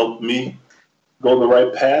and helped me go the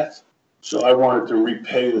right path. So I wanted to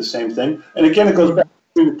repay the same thing. And again, it goes back to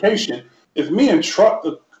communication. If me and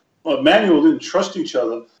Emmanuel didn't trust each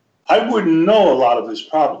other, I wouldn't know a lot of his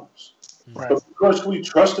problems. Right. But because we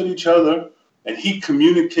trusted each other, and he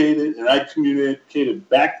communicated, and I communicated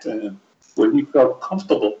back to him where he felt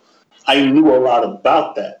comfortable. I knew a lot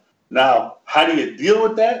about that. Now, how do you deal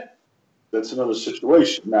with that? That's another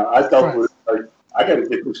situation. Now, I felt like I got to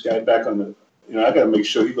get this guy back on the, I got to make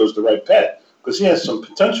sure he goes the right path because he has some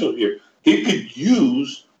potential here. He could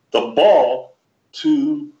use the ball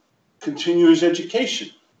to continue his education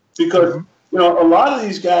because, a lot of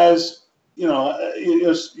these guys, you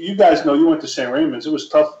guys know you went to St. Raymond's. It was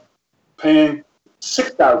tough paying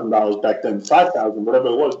 $6,000 back then, $5,000, whatever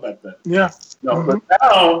it was back then. Yeah. But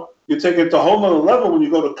now you take it to a whole nother level when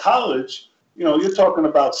you go to college. You're talking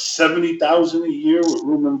about $70,000 a year with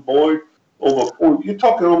room and board. You're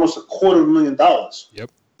talking almost $250,000.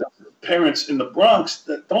 Yep. Parents in the Bronx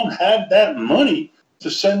that don't have that money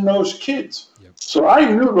to send those kids. Yep. So I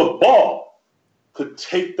knew the ball could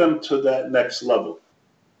take them to that next level.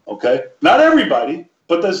 Okay? Not everybody,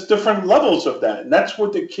 but there's different levels of that. And that's where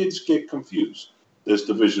the kids get confused. There's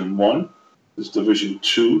Division I, there's Division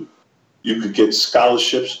II. You could get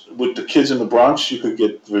scholarships with the kids in the Bronx. You could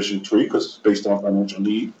get Division III because it's based on financial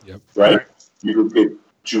need, right? You could get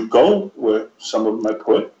JUCO, where some of them I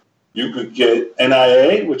put. You could get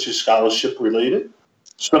NIA, which is scholarship related.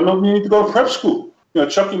 Some of them need to go to prep school.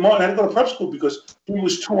 Chucky Martin had to go to prep school because he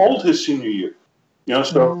was too old his senior year.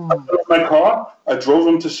 So I put up my car. I drove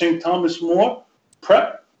him to St. Thomas More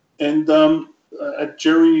prep and at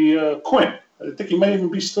Jerry Quinn. I think he might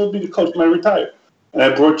even still be the coach. He might retire. And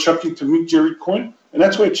I brought Chucky to meet Jerry Quinn, and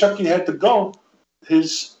that's where Chucky had to go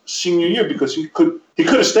his senior year because he could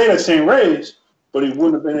have stayed at St. Ray's, but he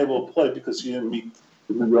wouldn't have been able to play because he didn't meet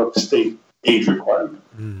the New York State age requirement.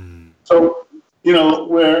 So,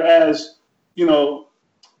 whereas,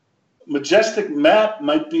 Majestic Matt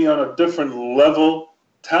might be on a different level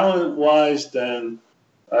talent-wise than,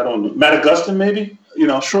 I don't know, Matt Augustine maybe,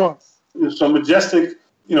 Sure. So Majestic,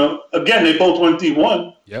 again, they both went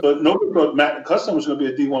D1, but nobody thought Matt Augustine was going to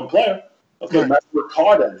be a D1 player. Okay, Matt worked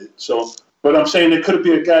hard at it. So, but I'm saying there could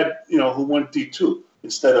be a guy, who went D2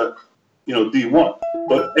 instead of, D1.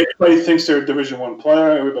 But everybody thinks they're a Division I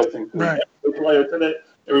player. Everybody thinks they're a player today.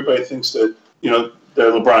 Everybody thinks that,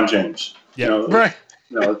 they're LeBron James. Right.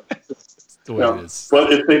 That's the way it is.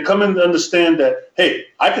 But if they come in to understand that, hey,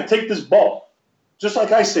 I could take this ball, just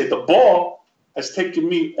like I say, the ball has taken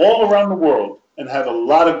me all around the world and have a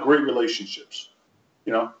lot of great relationships.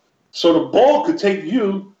 So the ball could take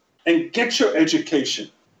you and get your education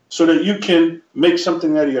so that you can make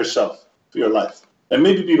something out of yourself for your life and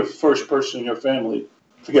maybe be the first person in your family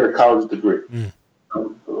to get a college degree.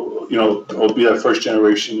 Or be that first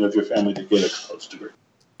generation of your family to get a college degree.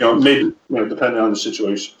 Maybe, depending on the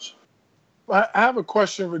situations. I have a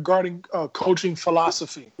question regarding coaching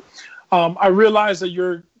philosophy. I realize that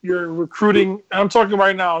you're recruiting, and I'm talking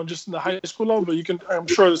right now just in the high school level, but I'm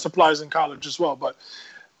sure this applies in college as well. But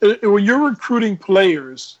when you're recruiting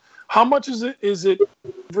players, how much is it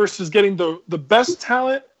versus getting the best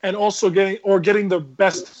talent and also getting the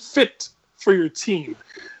best fit for your team?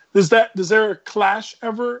 Does there a clash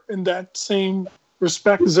ever in that same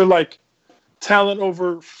respect? Is there like talent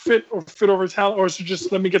over fit or fit over talent, or is it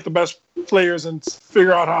just let me get the best players and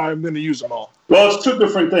figure out how I'm going to use them all? Well, it's two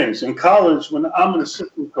different things. In college, when I'm an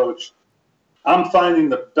assistant coach, I'm finding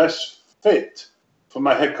the best fit for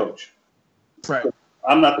my head coach. Right.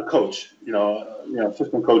 I'm not the coach.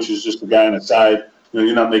 Assistant coach is just the guy on the side.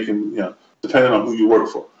 You're not making, depending on who you work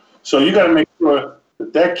for. So you got to make sure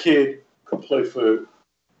that kid can play for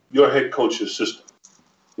your head coach's system.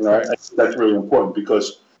 I think that's really important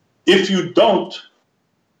because if you don't,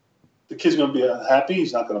 the kid's going to be unhappy.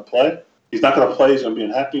 He's not going to play. He's not going to play. He's going to be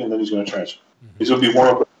unhappy, and then he's going to transfer. He's going to be one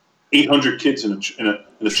of 800 kids in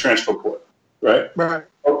a transfer port, right? Right.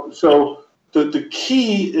 So the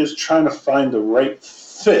key is trying to find the right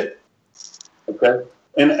fit, okay?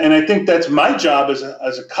 And I think that's my job as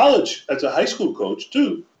a high school coach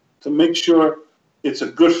too, to make sure it's a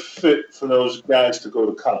good fit for those guys to go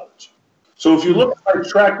to college. So if you look at my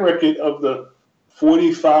track record of the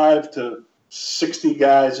 45 to 60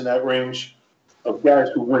 guys in that range of guys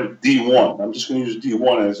who went D1, I'm just going to use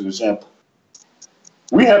D1 as an example.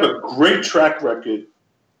 We have a great track record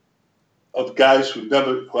of guys who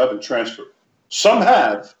haven't transferred. Some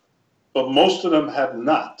have, but most of them have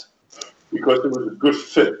not because it was a good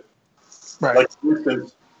fit. Right. Like, for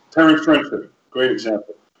instance, Terrence Trenchard, great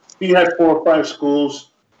example. He had 4 or 5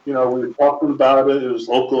 schools. We were talking about it. It was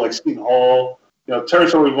local, like Seton Hall.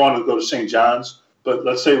 Terrence always wanted to go to St. John's, but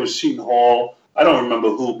let's say it was Seton Hall. I don't remember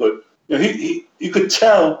who, but you could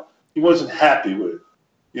tell he wasn't happy with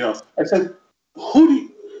it. I said,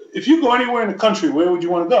 if you go anywhere in the country, where would you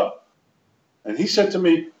want to go? And he said to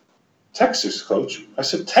me, Texas, coach. I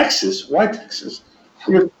said, Texas? Why Texas?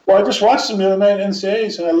 He goes, well, I just watched them the other night in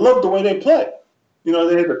NCAAs, and I love the way they play. You know,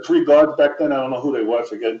 they had the 3 guards back then. I don't know who they were, I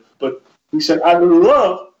forget. But he said, I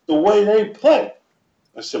love the way they play.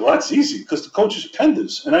 I said, well, that's easy because the coach is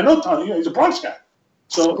Penders. And I know Tom, he's a Bronx guy.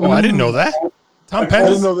 So, I didn't know that. Tom I Penders?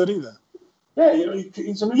 didn't know that either. Yeah, you know,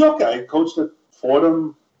 he's a New York guy. He coached at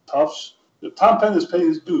Fordham, Tufts. Tom Penders paid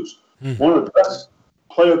his dues. One of the best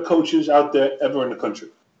player coaches out there ever in the country.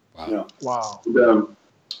 Wow. You know.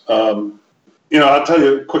 Wow. You know, I'll tell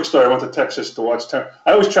you a quick story. I went to Texas to watch Terrence.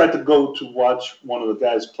 I always tried to go to watch one of the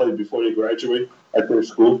guys play before they graduate at their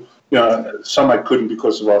school. You know, some I couldn't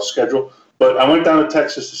because of our schedule. But I went down to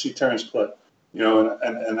Texas to see Terrence play. You know,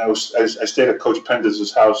 and I stayed at Coach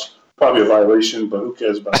Penders' house. Probably a violation, but who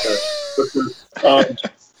cares about that?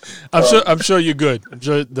 I'm sure you're good. I'm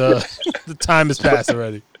sure the time has passed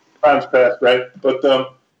already. Time's passed, right? But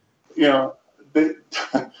you know,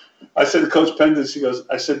 I said to Coach Penders,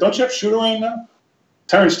 I said, don't you have shoot around now?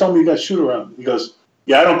 Terrence told me you got shoot around. He goes,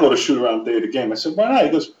 yeah, I don't go to shoot around day of the game. I said, why not? He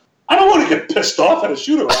goes, I don't want to get pissed off at a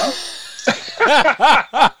shoot around.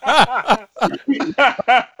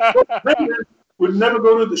 Would never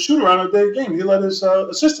go to the shoot around a day of the game. He let his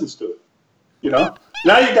assistants do it. You know?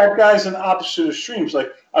 Now you got guys in opposite extremes.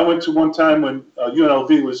 Like I went to one time when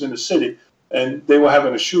UNLV was in the city and they were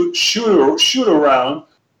having a shoot around,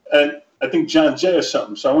 and I think John Jay or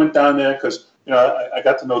something. So I went down there because I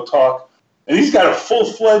got to know Talk, and he's got a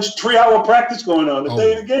full-fledged 3-hour practice going on the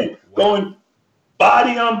day of the game, going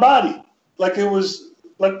body on body, like it was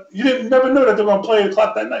like you never know that they're going to play 8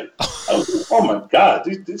 o'clock that night. I was like, oh my God,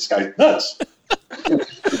 this guy's nuts.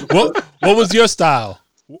 What was your style?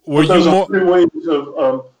 Were Those you are more 3 ways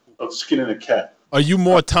of skinning a cat. Are you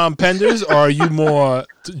more Tom Penders or are you more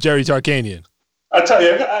Jerry Tarkanian? I tell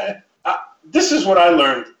you, this is what I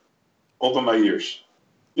learned over my years.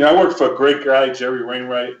 You know, I worked for a great guy, Jerry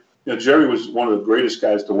Wainwright. You know, Jerry was one of the greatest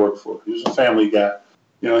guys to work for. He was a family guy.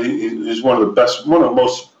 You know, he's one of the best, one of the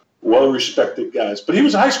most well-respected guys. But he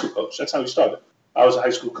was a high school coach. That's how he started. I was a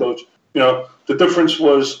high school coach. You know, the difference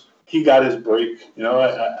was he got his break. You know,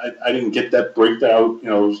 I didn't get that break that I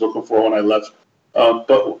was looking for when I left.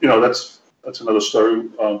 But you know, that's another story.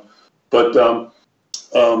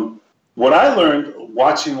 What I learned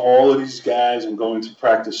watching all of these guys and going to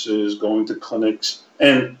practices, going to clinics,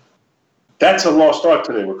 and that's a lost art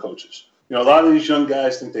today with coaches. You know, a lot of these young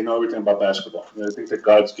guys think they know everything about basketball. You know, they think that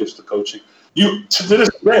God's gifts to coaching. To this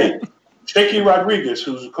day, Shaky Rodriguez,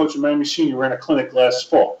 who's a coach of Miami Senior, ran a clinic last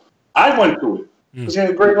fall. I went to it because he had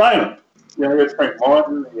a great lineup. You know, he had Frank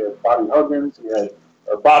Martin, he had Bobby Huggins, he had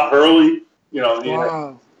Bob Hurley. You know,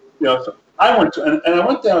 so I went to, and I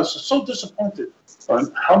went there. I was so disappointed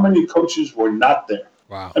on how many coaches were not there.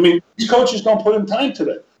 Wow. I mean, these coaches don't put in time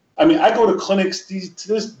today. I mean, I go to clinics to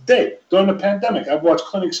this day during the pandemic. I've watched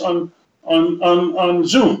clinics on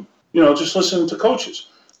Zoom. You know, just listening to coaches.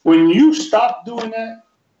 When you stop doing that,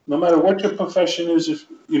 no matter what your profession is, if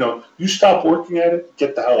you stop working at it,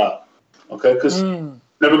 get the hell out. Okay, because you're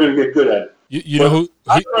never going to get good at it. You know who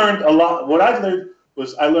I learned a lot. What I learned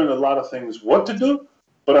was I learned a lot of things what to do,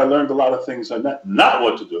 but I learned a lot of things not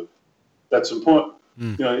what to do. That's important.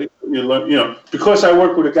 You know, you learn. Because I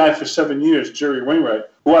worked with a guy for 7 years, Jerry Wainwright,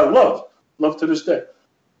 who I love to this day.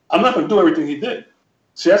 I'm not going to do everything he did.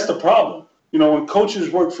 See, that's the problem. You know, when coaches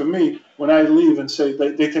work for me, when I leave and say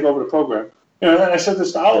they take over the program, and I said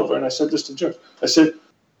this to Oliver and I said this to Jeff. I said,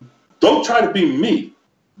 don't try to be me.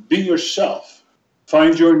 Be yourself.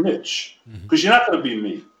 Find your niche, because you're not going to be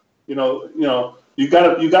me. You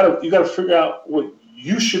gotta figure out what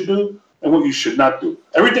you should do and what you should not do.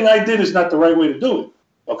 Everything I did is not the right way to do it.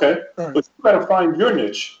 Okay, but you got to find your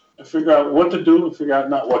niche and figure out what to do and figure out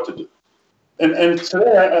not what to do. And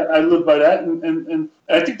today I live by that, and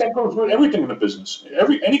I think that goes with everything in the business.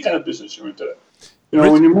 Any kind of business you're in today. You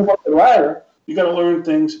know, when you move up the ladder, you got to learn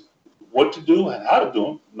things, what to do and how to do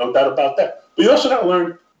them. No doubt about that. But you also got to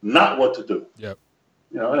learn not what to do. Yep.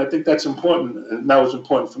 You know, and I think that's important, and that was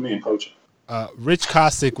important for me in coaching. Rich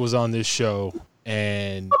Kosick was on this show,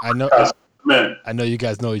 and I know you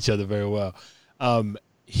guys know each other very well.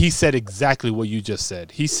 He said exactly what you just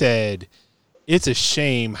said. He said, it's a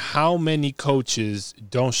shame how many coaches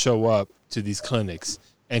don't show up to these clinics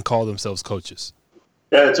and call themselves coaches.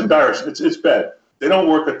 Yeah, it's embarrassing. It's bad. They don't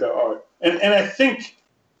work at their art. And I think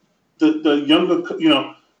the younger,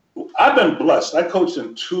 I've been blessed. I coached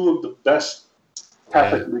in 2 of the best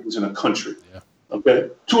Catholic leagues in the country. Yeah. Okay?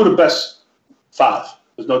 2 of the best 5.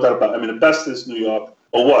 There's no doubt about it. I mean, the best is New York,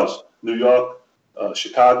 or was New York,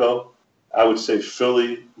 Chicago, I would say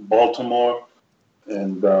Philly, Baltimore,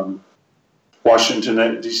 and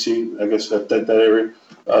Washington, D.C., I guess that area.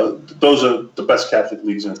 Those are the best Catholic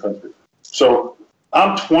leagues in the country. So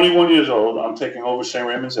I'm 21 years old. I'm taking over St.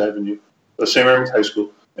 Raymond's St. Raymond's High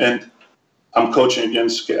School, and I'm coaching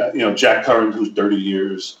against Jack Curran, who's 30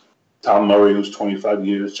 years, Tom Murray, who's 25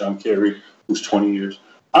 years, John Carey, who's 20 years.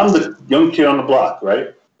 I'm the young kid on the block,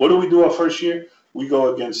 right? What do we do our first year? We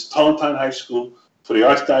go against Tullantine High School for the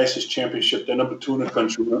Archdiocese Championship. They're number 2 in the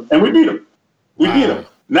country, and we beat them. We beat them.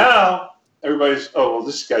 Now everybody's,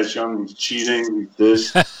 this guy's young, he's cheating, he's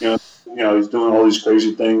this, he's doing all these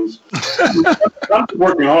crazy things. I'm just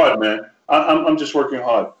working hard, man. I'm just working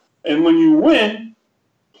hard. And when you win,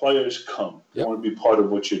 players come. They want to be part of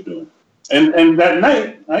what you're doing. And that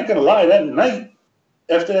night, I ain't gonna lie, that night,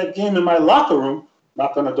 after that game in my locker room,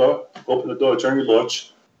 knock on the door, open the door, Jeremy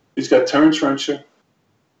Lorch. He's got Terrence Rencher,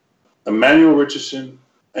 Emmanuel Richardson,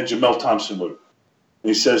 and Jamel Thompson with him. And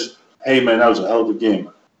he says, hey, man, that was a hell of a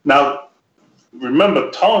game. Now,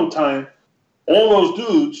 remember, Tullantine, all those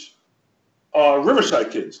dudes are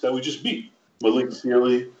Riverside kids that we just beat. Malik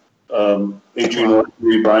Feely, Adrian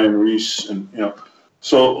Ortega, Brian Reese, and,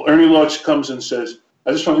 So Ernie Lorch comes and says,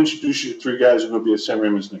 I just want to introduce you to 3 guys who are going to be at St.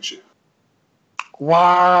 Raymond's next year.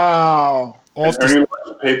 Wow. And Ernie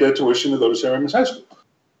Lorch paid their tuition to go to St. Raymond's High School.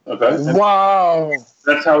 Okay? And wow.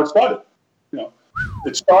 That's how it started.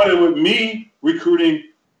 It started with me recruiting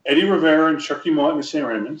Eddie Rivera and Chucky Martin at St.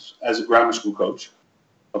 Raymond's as a grammar school coach.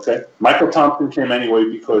 Okay? Michael Thompson came anyway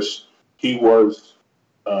because he was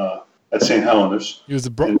at St. Helena's. He was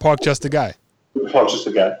a Park Chester guy. Park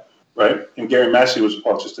Chester guy, right? And Gary Massey was a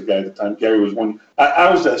Park Chester guy at the time. Gary was one.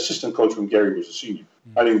 I was the assistant coach when Gary was a senior.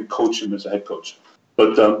 I didn't coach him as a head coach.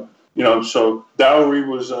 But, so Dowry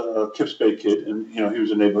was a Kips Bay kid, and, he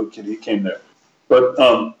was a neighborhood kid. He came there.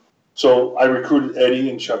 But so I recruited Eddie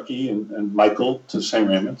and Chucky and Michael to St.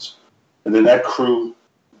 Raymond's. And then that crew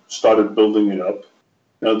started building it up.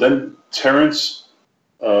 Then Terrence,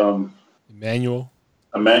 Emmanuel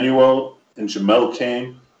and Jamel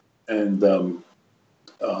came, and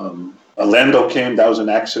Orlando came. That was an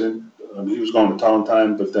accident. He was going to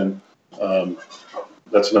Tullantine, but then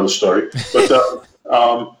that's another story. But,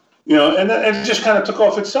 and it just kind of took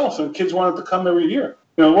off itself, and kids wanted to come every year.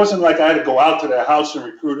 It wasn't like I had to go out to their house and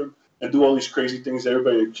recruit them and do all these crazy things that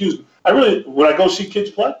everybody accused me. Would I go see kids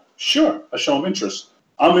play? Sure. I show them interest.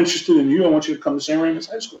 I'm interested in you. I want you to come to St. Raymond's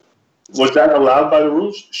High School. Was that allowed by the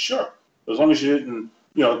rules? Sure. As long as you didn't,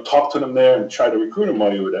 talk to them there and try to recruit them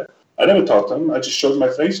while you were there. I never talked to them. I just showed my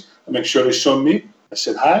face. I make sure they saw me. I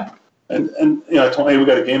said hi. And I told them, hey, we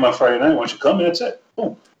got a game on Friday night. Why don't you come? And that's it.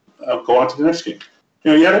 Boom. I'll go on to the next game.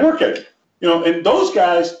 You had to work at it. And those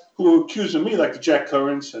guys who were accusing me, like the Jack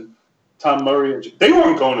Currents and Tom Murray, they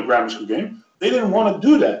weren't going to grammar school game. They didn't want to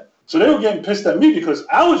do that. So they were getting pissed at me because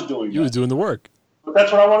I was doing it. You was doing the work. But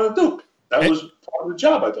that's what I wanted to do. That was part of the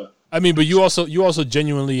job I thought. I mean, but you also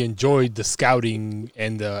genuinely enjoyed the scouting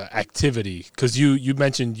and the activity because you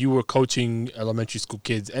mentioned you were coaching elementary school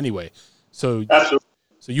kids anyway. So absolutely.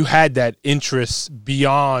 So you had that interest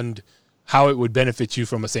beyond how it would benefit you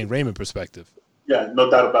from a St. Raymond perspective. Yeah,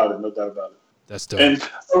 no doubt about it. That's dope. And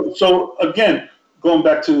so again, going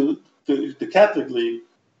back to the Catholic League,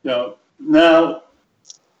 now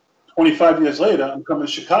 25 years later, I'm coming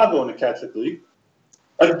to Chicago in the Catholic League.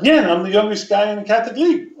 Again, I'm the youngest guy in the Catholic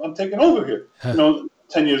League. I'm taking over here. 10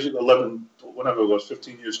 years ago, 11, whatever it was,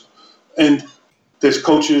 15 years. And there's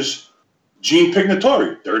coaches, Gene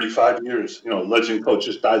Pignatore, 35 years, legend coach,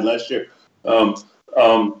 just died last year. The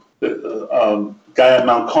guy at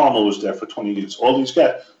Mount Carmel was there for 20 years. All these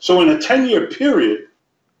guys. So in a 10-year period,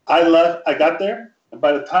 I got there, and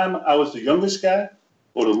by the time I was the youngest guy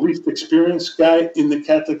or the least experienced guy in the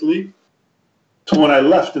Catholic League, to when I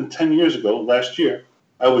left 10 years ago, last year,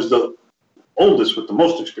 I was the oldest with the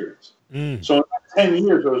most experience. So in 10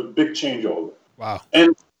 years, there was a big changeover. Wow.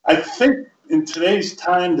 And I think in today's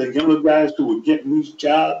time, the younger guys who were getting these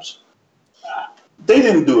jobs, they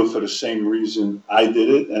didn't do it for the same reason I did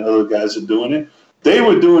it and other guys are doing it. They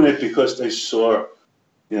were doing it because they saw,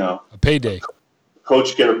 a payday.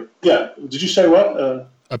 Coach get a, did you say what?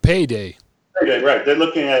 A payday. Payday, right. They're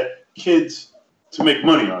looking at kids to make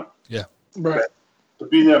money on. Yeah. Right. To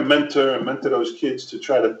be their mentor and mentor those kids to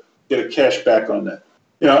try to get a cash back on that.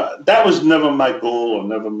 That was never my goal or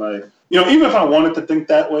never my, even if I wanted to think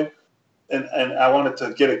that way and I wanted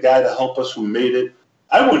to get a guy to help us who made it,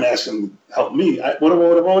 I wouldn't ask him to help me. What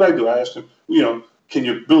would I do? I asked him, can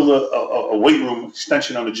you build a weight room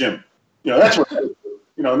extension on the gym? That's what I do.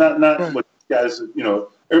 Not what guys,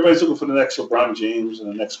 everybody's looking for the next LeBron James and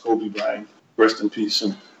the next Kobe Bryant, rest in peace.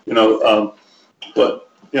 And, but,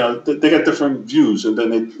 they got different views. And then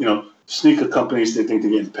they, sneaker companies, they think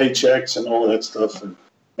they're getting paychecks and all of that stuff. And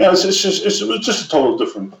it's just a total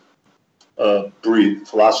different breed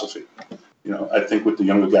philosophy. I think with the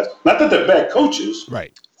younger guys, not that they're bad coaches,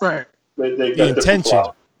 right? They got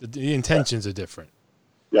the intentions are different.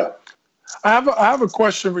 Yeah. I have a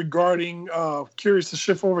question regarding. Curious to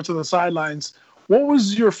shift over to the sidelines. What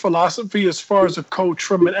was your philosophy as far as a coach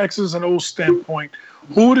from an X's and O's standpoint?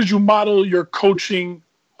 Who did you model your coaching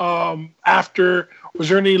after? Was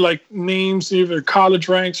there any names, either college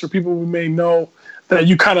ranks or people we may know, that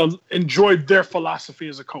you kind of enjoyed their philosophy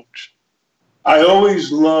as a coach? I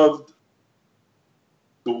always loved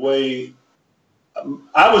the way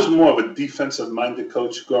I was more of a defensive-minded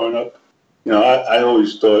coach growing up. I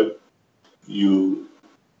always thought you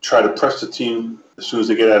try to press the team as soon as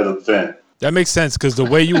they get out of the van. That makes sense because the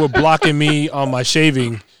way you were blocking me on my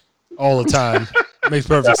shaving all the time makes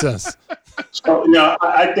perfect sense. So,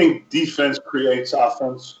 I think defense creates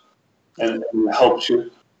offense and helps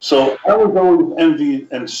you. So I was always envied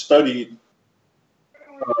and studied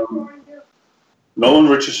Nolan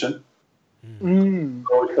Richardson.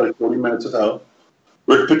 Always played 40 minutes of hell.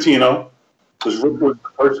 Rick Pitino, because Rick was the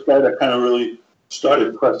first guy that kind of really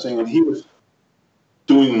started pressing, and he was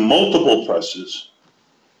doing multiple presses,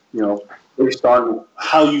 based on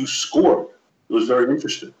how you scored. It was very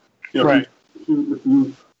interesting. Right. If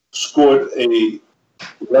you scored a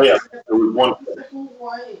layup, it was one press.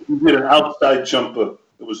 If you did an outside jumper,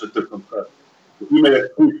 it was a different press. If you made a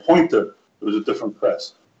three-pointer, it was a different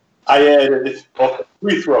press. I added if off a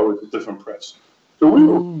free throw, it's a different press. So we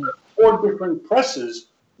were 4 different presses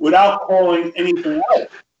without calling anything out.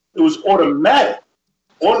 It was automatic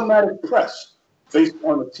press based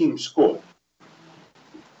on the team score.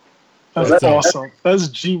 That's awesome. That's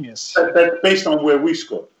genius. That's based on where we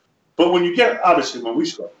scored. But when we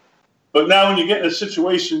score. But now when you get in a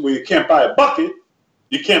situation where you can't buy a bucket,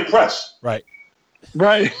 you can't press. Right.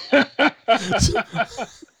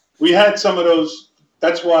 We had some of those.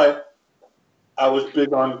 That's why I was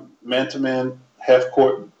big on man-to-man,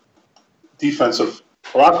 half-court defensive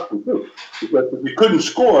philosophy too. Because if you couldn't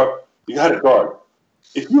score, you had to guard.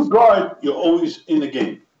 If you guard, you're always in the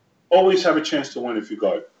game. Always have a chance to win if you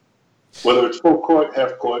guard. Whether it's full court,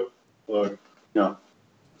 half court, or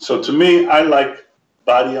So to me, I like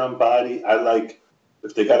body on body. I like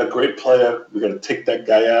if they got a great player, we got to take that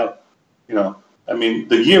guy out.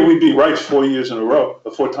 The year we beat Rice 4 years in a row,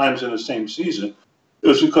 4 times in the same season, it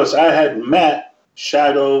was because I had Matt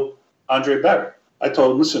shadow Andre Barrett. I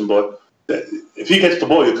told him, listen, boy, if he gets the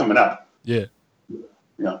ball, you're coming out. Yeah.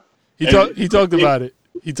 He talked about it.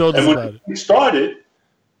 He told us about it. When he started,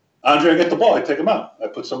 Andre get the ball, I take him out. I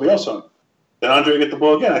put somebody else on. Then Andre get the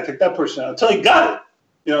ball again, I take that person out until he got it.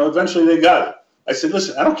 Eventually they got it. I said,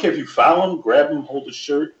 listen, I don't care if you foul him, grab him, hold his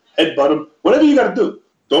shirt, headbutt him, whatever you got to do.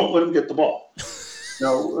 Don't let him get the ball. We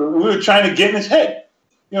were trying to get in his head.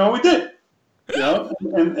 We did.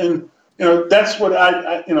 And that's what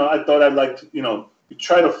I thought I'd like to, you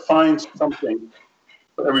try to find something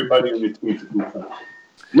for everybody on your team to do.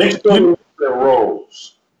 Make sure they know their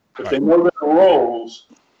roles. If they know their roles,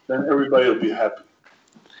 then everybody will be happy.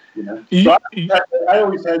 So I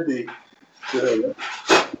always had the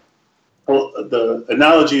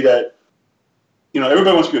analogy that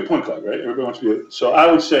everybody wants to be a point guard, right? Everybody wants to be. So I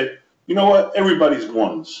would say, you know what? Everybody's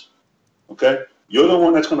ones. Okay, you're the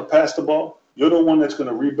one that's going to pass the ball. You're the one that's going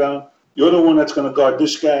to rebound. You're the one that's going to guard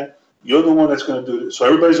this guy. You're the one that's going to do this. So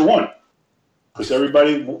everybody's a one. Because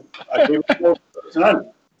everybody, I gave it 4 tonight.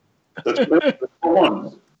 That's 4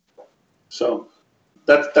 ones. So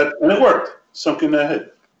that and it worked. Sunk in their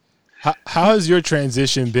head. How has your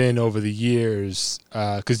transition been over the years?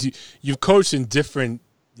 Because you've coached in different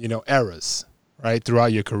eras, right,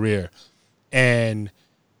 throughout your career, and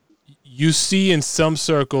you see in some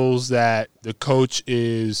circles that the coach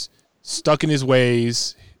is stuck in his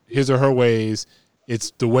ways, his or her ways.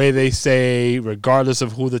 It's the way they say, regardless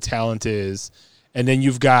of who the talent is. And then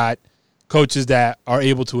you've got coaches that are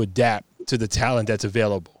able to adapt to the talent that's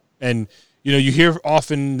available. And, you hear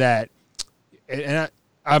often that, and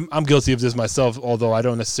I'm guilty of this myself, although I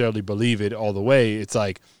don't necessarily believe it all the way. It's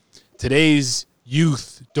like today's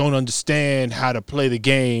youth don't understand how to play the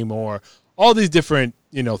game or all these different,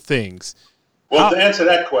 things. Well, to answer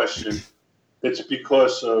that question, it's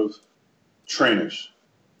because of trainers.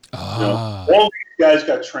 All these guys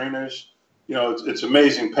got trainers. It's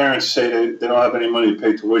amazing. Parents say they don't have any money to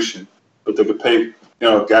pay tuition, but they could pay,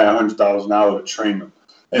 a guy $100 an hour to train them.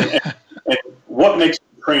 And what makes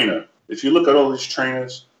a trainer? If you look at all these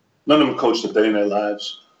trainers, none of them coach a day in their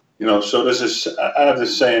lives. So there's this. I have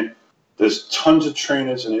this saying: there's tons of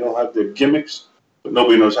trainers, and they all have their gimmicks, but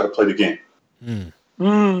nobody knows how to play the game.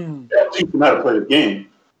 Hmm. They don't teach them how to play the game.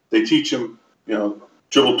 They teach them,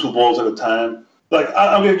 dribble 2 balls at a time. Like,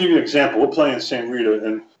 I'm going to give you an example. We're playing St. Rita,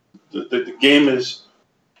 and the game is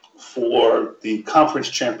for the conference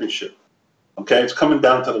championship. Okay, it's coming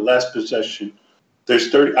down to the last possession.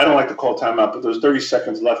 There's 30. I don't like to call timeout, but there's 30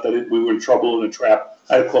 seconds left. We were in trouble in a trap.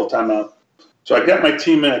 I had to call timeout. So I got my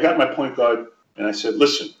team in. I got my point guard, and I said,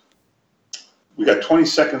 "Listen, we got 20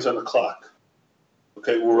 seconds on the clock.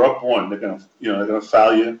 Okay, we're up 1. They're gonna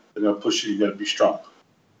foul you. They're gonna push you. You got to be strong.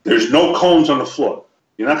 There's no cones on the floor.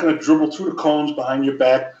 You're not gonna dribble through the cones behind your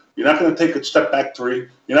back. You're not gonna take a step back 3.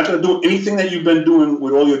 You're not gonna do anything that you've been doing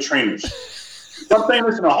with all your trainers. I'm saying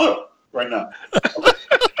this in a huddle right now. Okay?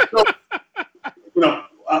 So,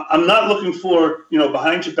 I'm not looking for,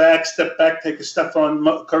 behind your back, step back, take a step on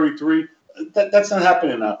Curry 3. That's not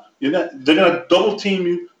happening now. They're going to double team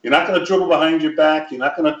you. You're not going to dribble behind your back. You're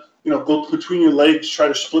not going to, go between your legs, try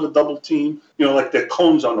to split a double team, like they're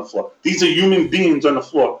cones on the floor. These are human beings on the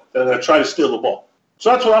floor that are going to try to steal the ball.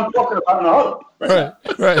 So that's what I'm talking about in the huddle. Right.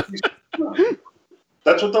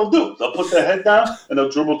 That's what they'll do. They'll put their head down, and they'll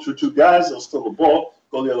dribble through 2 guys. They'll steal the ball,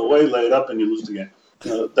 go the other way, lay it up, and you lose the game.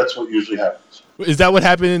 That's what usually happens. Is that what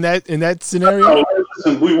happened in that scenario? No,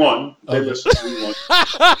 listen, we won. We won.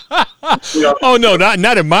 Oh no,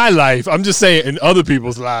 not in my life. I'm just saying in other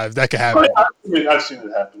people's lives that could happen. I've seen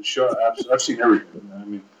it happen. Sure, I've seen everything. I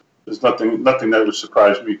mean, there's nothing that would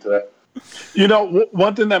surprise me today.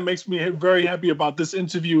 One thing that makes me very happy about this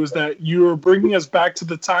interview is that you're bringing us back to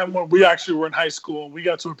the time when we actually were in high school and we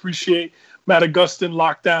got to appreciate Matt Augustin,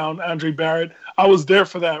 Lockdown, Andre Barrett. I was there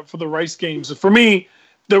for that, for the Rice games. And for me,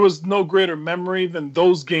 there was no greater memory than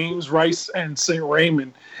those games, Rice and St.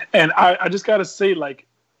 Raymond. And I just got to say,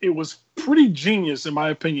 it was pretty genius, in my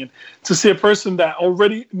opinion, to see a person that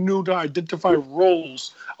already knew to identify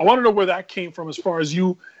roles. I want to know where that came from as far as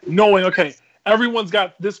you knowing, okay, everyone's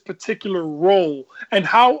got this particular role. And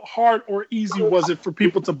how hard or easy was it for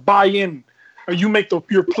people to buy in, or you make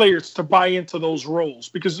your players to buy into those roles?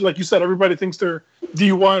 Because like you said, everybody thinks they're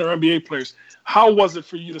D1 or NBA players. How was it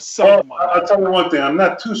for you to sell them on? I'll tell you one thing. I'm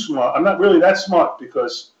not too smart. I'm not really that smart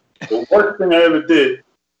because the worst thing I ever did,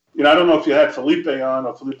 I don't know if you had Felipe on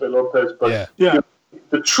or Felipe Lopez, but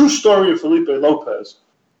the true story of Felipe Lopez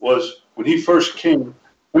was when he first came,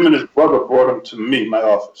 him and his brother brought him to me, my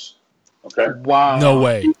office. Okay? Wow. No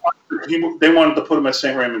way. They wanted to put him at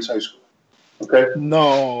St. Raymond's High School. Okay?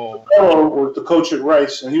 No. The fellow was the coach at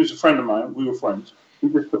Rice, and he was a friend of mine. We were friends. He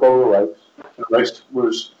just took over Rice. And Rice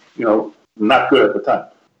was, not good at the time,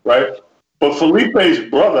 right? But Felipe's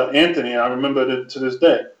brother, Anthony, I remember it to this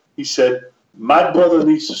day, he said, my brother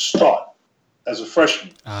needs to start as a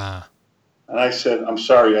freshman. And I said, I'm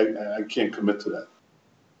sorry, I can't commit to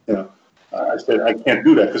that. I said, I can't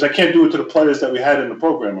do that because I can't do it to the players that we had in the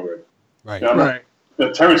program already. Right. Right.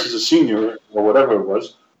 Terrence is a senior or whatever it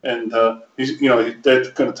was, and he's, they're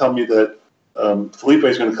going to tell me that Felipe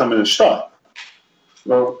is going to come in and start.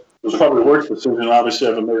 Well, it was probably the worst decision obviously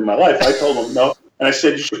I ever made in my life. I told him no, and I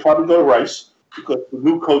said you should probably go to Rice because the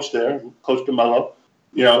new coach there, Coach DeMello,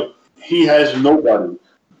 he has nobody.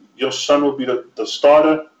 Your son will be the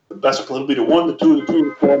starter. The best player will be the 1, the 2, the 3,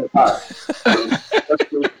 the 4, and the 5.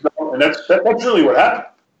 And that's really what happened.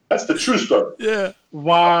 That's the true story. Yeah.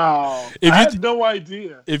 Wow. I had no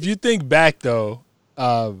idea. If you think back, though,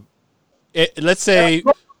 let's say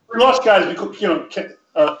we lost guys because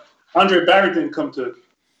Andre Barrett didn't come to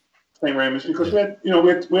St. Raymond's because we had a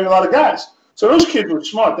lot of guys. So those kids were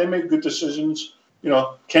smart. They made good decisions.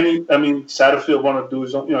 Satterfield wanted to do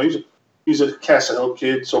his own. He's a Castle Hill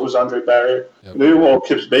kid. So was Andre Barrett. Yep. They were all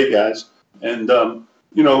Kips Bay guys, and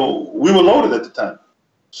we were loaded at the time.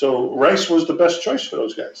 So Rice was the best choice for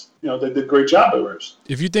those guys. They did a great job at Rice.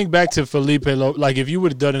 If you think back to Felipe, if you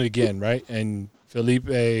would have done it again, right? And Felipe,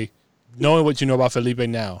 knowing what you know about Felipe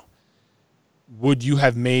now, would you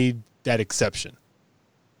have made that exception?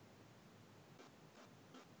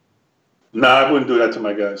 No, I wouldn't do that to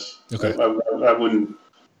my guys. Okay. I wouldn't.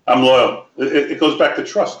 I'm loyal. It goes back to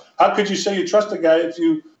trust. How could you say you trust a guy if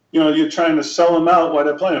you're trying to sell him out while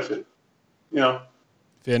they're playing for you?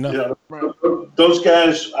 Fair enough. Those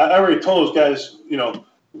guys, I already told those guys,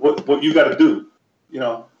 what you got to do,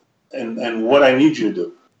 and what I need you to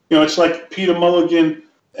do. It's like Peter Mulligan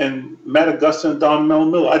and Matt Augustin and Don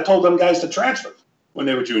Miller. I told them guys to transfer when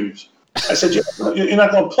they were juniors. I said, you're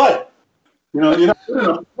not going to play. You're not good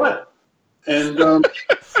enough to play. And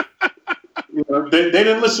they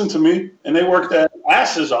didn't listen to me, and they worked their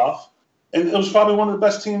asses off. And it was probably one of the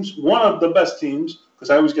best teams, because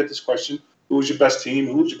I always get this question. Who was your best team?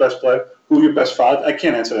 Who was your best player? Who were your best 5? I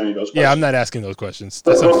can't answer any of those questions. Yeah, I'm not asking those questions.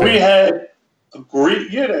 That's but we had a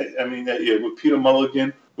great year. That year with Peter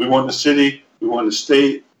Mulligan, we won the city, we won the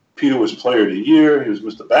state. Peter was Player of the Year. He was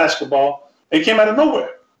Mr. Basketball. And he came out of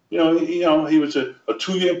nowhere. He was a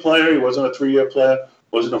 2-year player. He wasn't a 3-year player.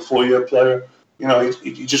 Wasn't a 4-year player.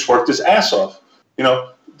 He just worked his ass off.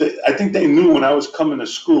 I think they knew when I was coming to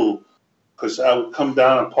school, because I would come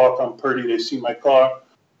down and park on Purdy. They see my car.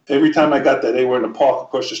 Every time I got there, they were in the park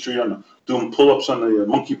across the street doing pull-ups on the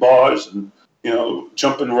monkey bars and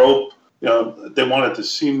jumping rope. They wanted to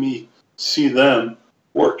see them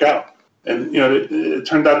work out, and it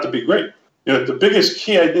turned out to be great. The biggest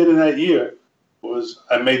key I did in that year was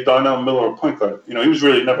I made Darnell Miller a point guard. He was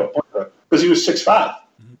really never a point guard because he was 6'5".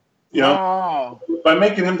 By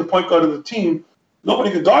making him the point guard of the team, nobody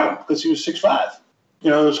could guard him because he was 6'5". It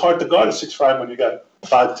was hard to guard a 6'5" when you got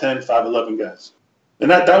 5'10", 5'11" guys. And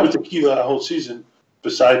that was the key to that whole season,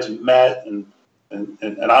 besides Matt and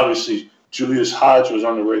obviously Julius Hodge was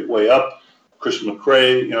on the way up, Chris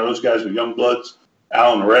McRae, those guys were young bloods,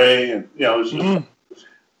 Alan Ray, and it was just,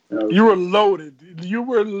 You were loaded. You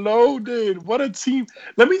were loaded. What a team.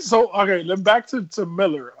 Back to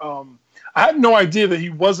Miller. I had no idea that he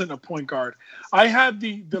wasn't a point guard. I had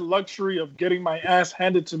the luxury of getting my ass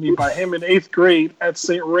handed to me by him in 8th grade at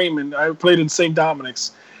St. Raymond. I played in St.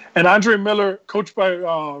 Dominic's. And Andre Miller, coached by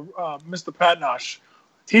Mr. Patnash,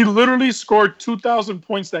 he literally scored 2,000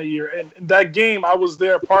 points that year. And in that game, I was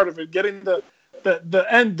there, part of it, getting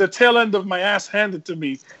the tail end of my ass handed to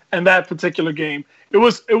me in that particular game. It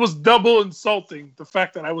was double insulting, the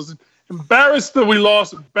fact that I was embarrassed that we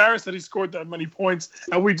lost, embarrassed that he scored that many points,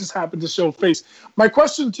 and we just happened to show face. My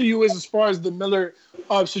question to you is, as far as the Miller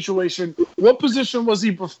situation, what position was he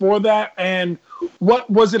before that, and what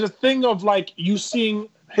was it a thing of like you seeing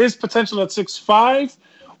his potential at 6'5",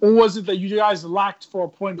 or was it that you guys lacked for a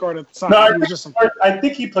point guard at the time? No, I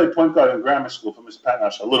think he played point guard in grammar school for Mr.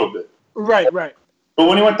 Patnash a little bit. Right. But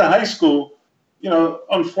when he went to high school,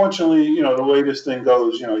 unfortunately, the way this thing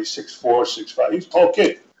goes, he's 6'4", 6'5". He's a tall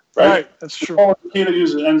kid, right? That's true. The kid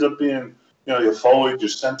usually ends up being, your forward, your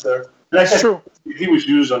center. And that's true. He was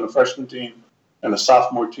used on the freshman team and the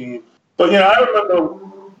sophomore team. But, I remember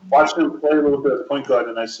watching him play a little bit of point guard,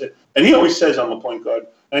 and I said, and he always says I'm a point guard.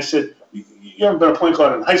 And I said, you haven't been a point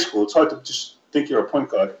guard in high school. It's hard to just think you're a point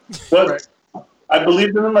guard. But I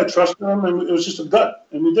believed in him. I trusted him. And it was just a gut.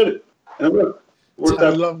 And we did it. And it worked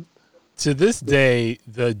out. To this day,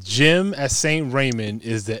 the gym at St. Raymond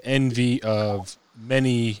is the envy of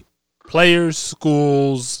many players,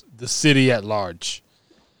 schools, the city at large.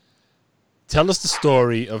 Tell us the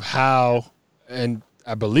story of how, and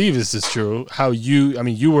I believe this is true, how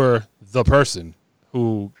you were the person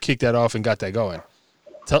who kicked that off and got that going.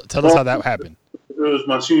 Tell us how that happened. It was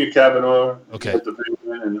Monsignor Cavanaugh. Okay.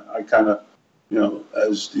 And I kind of,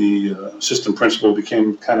 as the assistant principal,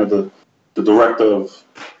 became kind of the director of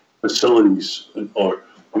facilities, or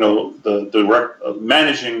the director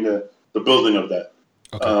managing the building of that.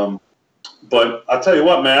 Okay. But I'll tell you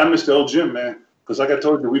what, man, I miss the old gym, man, because like I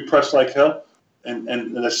told you, we pressed like hell, and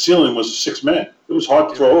the ceiling was 6 man. It was hard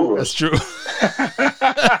to throw over us. That's true.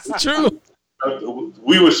 That's true.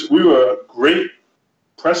 We were a great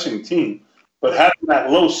pressing team, but having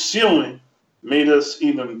that low ceiling made us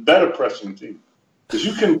even better pressing team, because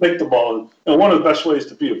you can take the ball. One of the best ways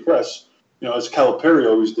to beat a press, as Calipari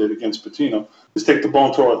always did against Patino, is take the ball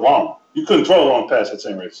and throw it long. You couldn't throw a long pass at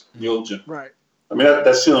St. Ray's, the old gym. Right.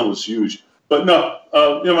 That ceiling was huge. But no,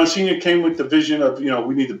 Monsignor came with the vision of,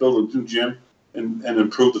 we need to build a new gym and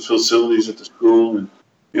improve the facilities at the school. And,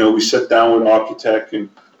 we sat down with an architect and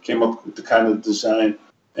came up with the kind of design.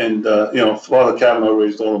 And, Father Cavanaugh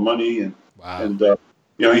raised all the money. And, wow. And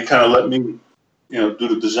he kind of let me, do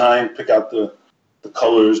the design, pick out the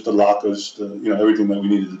colors, the lockers, everything that we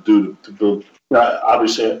needed to do to build.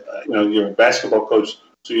 Obviously, you're a basketball coach,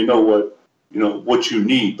 so you know what you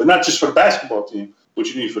need, but not just for the basketball team, what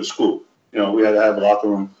you need for the school. We had to have a locker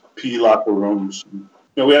room, PE locker rooms.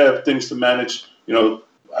 We had to have things to manage.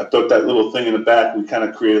 I thought that little thing in the back, we kind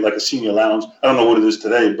of created like a senior lounge. I don't know what it is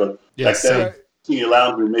today, but back then, senior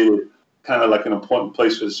lounge, we made it kind of like an important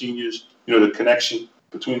place for the seniors. The connection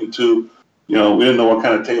between the two. We didn't know what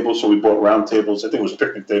kind of tables, so we bought round tables. I think it was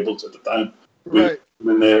picnic tables at the time. We put them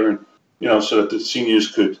in there, and so that the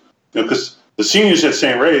seniors could, because the seniors at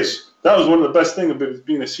St. Ray's, that was one of the best things of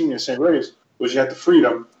being a senior at St. Ray's, was you had the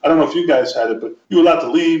freedom. I don't know if you guys had it, but you were allowed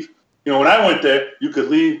to leave. When I went there, you could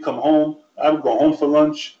leave, come home. I would go home for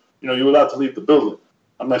lunch. You were allowed to leave the building.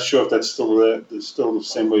 I'm not sure if that's still there. It's still the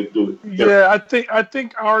same way to do it. Yeah, I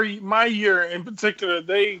think my year in particular,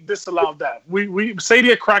 they disallowed that. We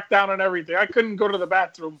Sadia cracked down on everything. I couldn't go to the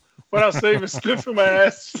bathroom without saving sniffing my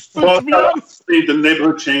ass. Well, To be honest, the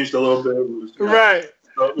neighborhood changed a little bit. It was, right?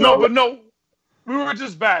 So, No, we were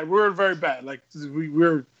just bad. We were very bad. Like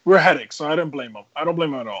we're headaches. So I didn't blame him. I don't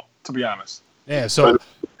blame him at all. To be honest. Yeah. So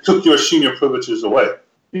took your senior privileges away.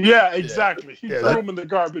 Yeah, exactly. He Yeah, threw them in the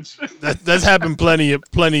garbage. that's happened plenty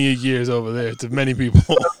of years over there to many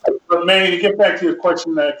people. But Manny, to get back to your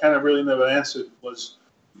question that I kind of really never answered was,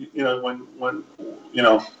 when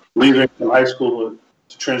leaving from high school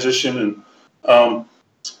to transition, and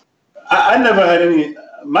I never had any.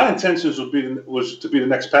 My intentions was to be the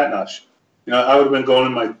next Pat Nash. I would have been going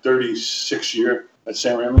in my 36th year at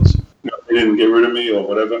St. Raymond's. They didn't get rid of me or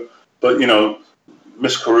whatever. But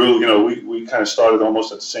Miss Carew, we kind of started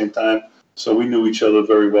almost at the same time, so we knew each other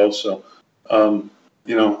very well. So,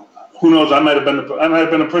 who knows? I might have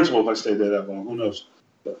been a principal if I stayed there that long. Who knows?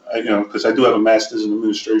 Because I do have a master's in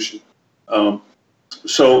administration.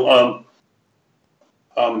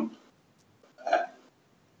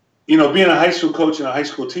 Being a high school coach and a high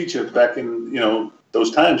school teacher back in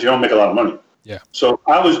those times, you don't make a lot of money. Yeah. So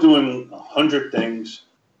I was doing 100 things,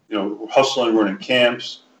 hustling, running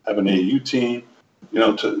camps, having an AU team,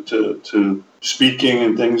 to speaking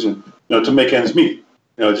and things, and to make ends meet.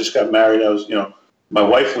 I just got married. I was, my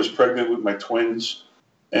wife was pregnant with my twins,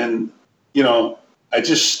 and I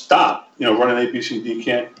just stopped, running ABCD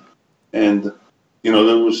camp, and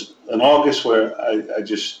there was an August where I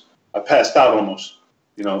passed out almost.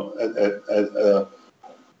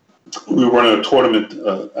 We were running a tournament.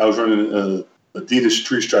 I was running a Adidas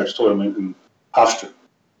Three Stripes tournament in Hofstra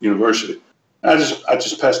University. I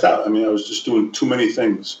just passed out. I was just doing too many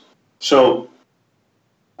things. So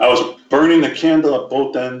I was burning the candle at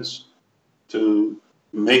both ends to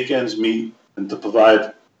make ends meet and to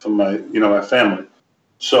provide for my family.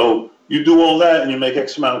 So you do all that and you make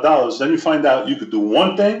X amount of dollars. Then you find out you could do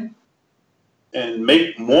one thing and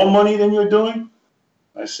make more money than you're doing.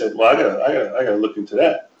 I said, well, I gotta look into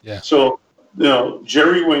that. Yeah. So,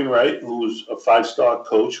 Jerry Wainwright, who was a 5-star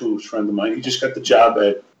coach, who was a friend of mine, he just got the job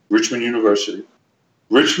at Richmond University.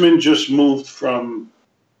 Richmond just moved from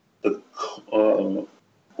the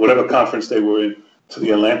whatever conference they were in to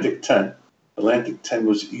the Atlantic 10. Atlantic 10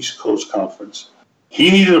 was the East Coast Conference.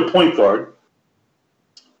 He needed a point guard.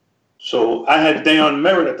 So I had Dayon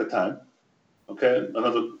Merritt at the time, okay,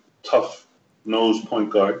 another tough-nosed point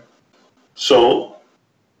guard. So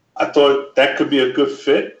I thought that could be a good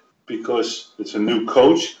fit because it's a new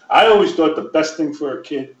coach. I always thought the best thing for a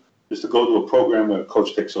kid is to go to a program where a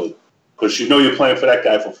coach takes over. Because you're playing for that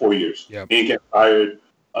guy for 4 years. Yep. He ain't getting fired.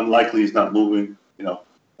 Unlikely he's not moving,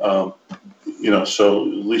 so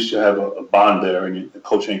at least you have a bond there and the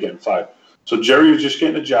coach ain't getting fired. So Jerry was just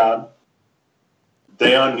getting a job.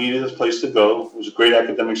 Dayon needed a place to go. It was a great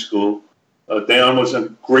academic school. Dayon was a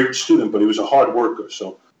great student, but he was a hard worker.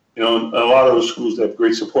 So, in a lot of those schools, they have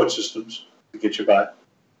great support systems to get you by.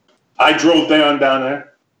 I drove Dayon down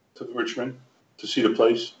there to Richmond to see the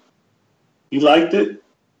place. He liked it.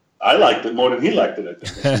 I liked it more than he liked it, I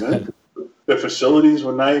think. Their facilities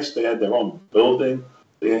were nice. They had their own building.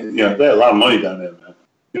 They had a lot of money down there, man.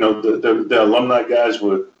 The alumni guys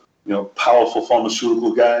were, powerful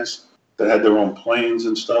pharmaceutical guys that had their own planes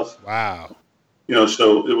and stuff. Wow.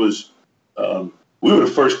 So it was, we were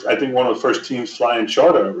one of the first teams flying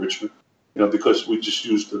charter at Richmond, because we just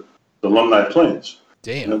used the alumni planes.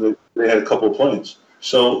 Damn. They had a couple of planes.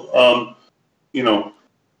 So, Dayon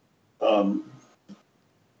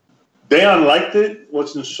liked it,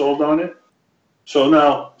 wasn't sold on it. So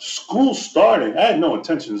now school starting, I had no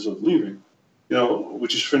intentions of leaving. We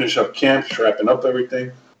just finished up camp, wrapping up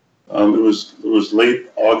everything. It was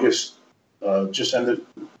late August, just ended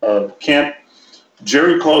camp.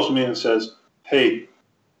 Jerry calls me and says, hey,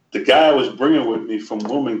 the guy I was bringing with me from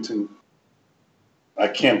Wilmington, I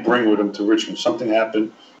can't bring with him to Richmond. Something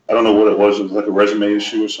happened. I don't know what it was. It was like a resume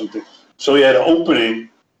issue or something. So he had an opening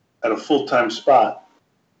at a full-time spot.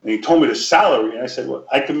 And he told me the salary, and I said, well,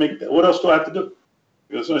 I can make that. What else do I have to do?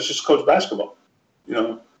 He goes, no, it's just coach basketball,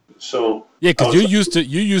 So yeah, because you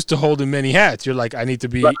used to holding many hats. You're like, I need to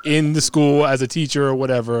be in the school as a teacher or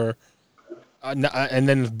whatever, and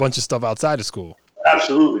then a bunch of stuff outside of school.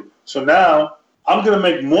 Absolutely. So now I'm going to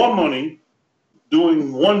make more money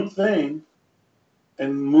doing one thing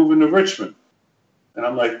and moving to Richmond. And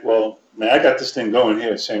I'm like, well, man, I got this thing going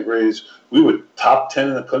here at St. Ray's. We were top 10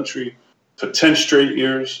 in the country for 10 straight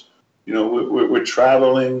years. We're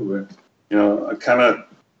traveling. I kind of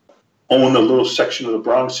own a little section of the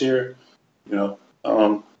Bronx here. Got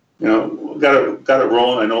it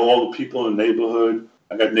rolling. I know all the people in the neighborhood.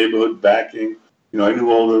 I got neighborhood backing. I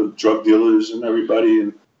knew all the drug dealers and everybody,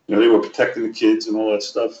 and they were protecting the kids and all that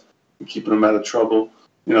stuff and keeping them out of trouble.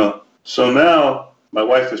 So now my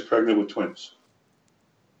wife is pregnant with twins.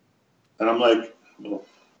 And I'm like, well,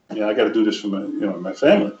 I got to do this for my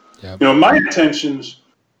family. Yep. My intentions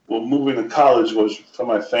when moving to college was for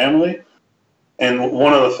my family. And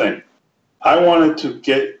one other thing, I wanted to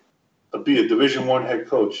be a Division I head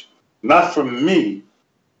coach. Not for me.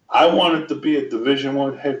 I wanted to be a Division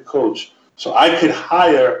I head coach so I could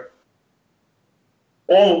hire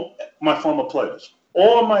all my former players.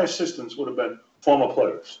 All of my assistants would have been former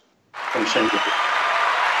players from St. Louis.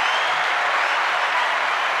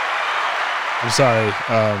 I'm sorry.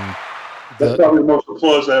 That's probably the most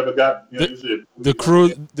applause I ever got. The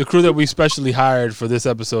crew that we specially hired for this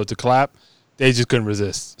episode to clap, they just couldn't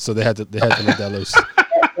resist, so they had to let that loose.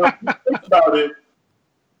 Think about it.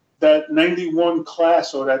 That 91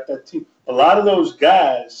 class or that team, a lot of those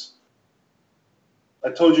guys.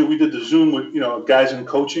 I told you we did the Zoom with guys in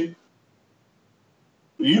coaching.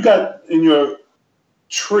 You got in your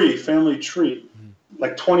family tree,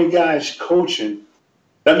 like 20 guys coaching.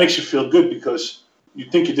 That makes you feel good because you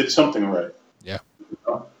think you did something right. Yeah.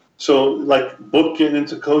 So like Book getting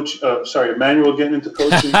into Emmanuel getting into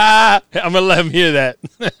coaching. I'm gonna let him hear that.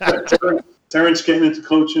 Terrence getting into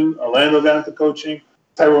coaching. Orlando got into coaching.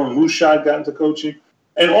 Tyrone Mushad got into coaching,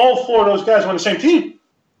 and all four of those guys were on the same team.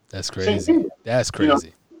 That's crazy. That's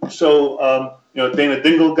crazy. So Dana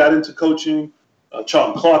Dingle got into coaching.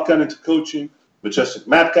 Charlton Clark got into coaching. Majestic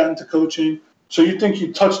Matt got into coaching. So you think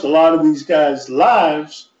you touched a lot of these guys'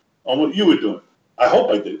 lives on what you were doing. I hope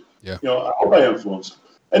I did. Yeah. I hope I influenced them.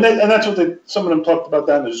 And that's what some of them talked about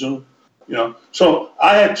that in the Zoom. So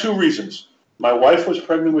I had two reasons. My wife was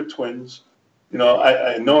pregnant with twins.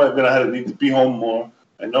 I know I'm going to need to be home more.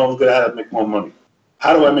 I know I'm going to have to make more money.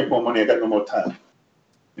 How do I make more money? I got no more time.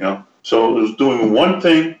 So it was doing one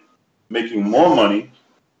thing, making more money,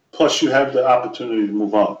 plus you have the opportunity to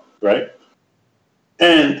move on, right?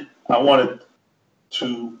 And I wanted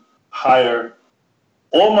to hire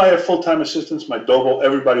all my full-time assistants, my Dobo,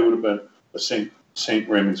 everybody would have been a St.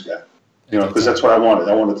 Raymond's guy, because that's what I wanted.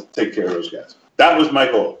 I wanted to take care of those guys. That was my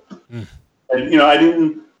goal. And I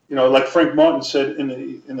didn't, like Frank Martin said in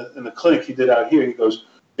the clinic he did out here. He goes,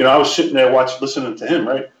 I was sitting there listening to him,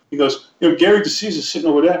 right? He goes, Gary DeCease is sitting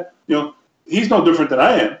over there. He's no different than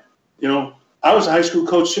I am. I was a high school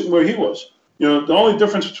coach sitting where he was. The only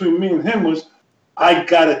difference between me and him was I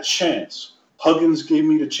got a chance. Huggins gave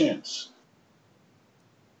me the chance.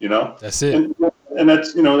 That's it. And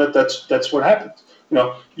that's that's what happens.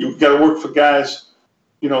 You got to work for guys,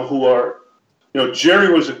 who are,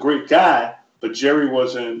 Jerry was a great guy, but Jerry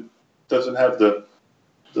doesn't have the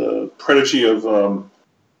predatory of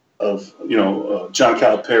John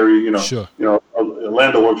Calipari. Sure.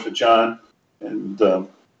 Orlando worked for John, and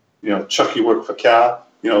Chucky worked for Cal.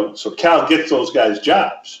 So Cal gets those guys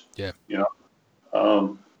jobs. Yeah.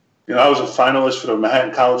 I was a finalist for the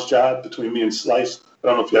Manhattan College job between me and Slice. I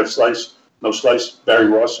don't know if you have Slice. No Slice. Barry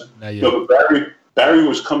Rawson. But Barry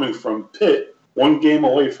was coming from Pitt, one game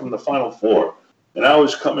away from the Final Four, and I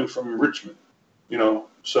was coming from Richmond.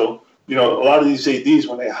 So a lot of these ADs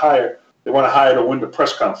when they want to hire to win the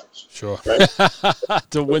press conference. Sure. Right?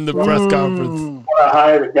 To win the press conference. They want to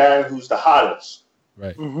hire the guy who's the hottest.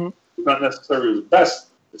 Right. Not necessarily the best.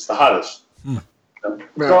 It's the hottest.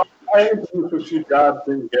 So I interviewed for a few jobs,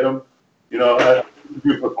 didn't get them. I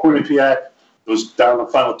interviewed for Quinnipiac. It was down the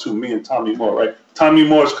final two, me and Tommy Moore, right? Tommy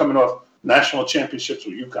Moore is coming off national championships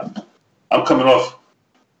with UConn. I'm coming off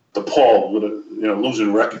DePaul with a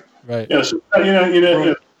losing record. Right. So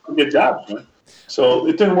you get jobs, man. So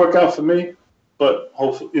it didn't work out for me, but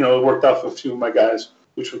hopefully, it worked out for a few of my guys,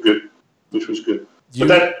 which was good. But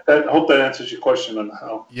that hope that answers your question on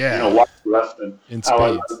how why I left and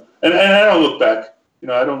how and I don't look back.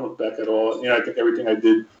 I don't look back at all. I think everything I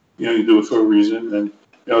did, you do it for a reason, and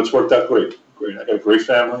it's worked out great. I got a great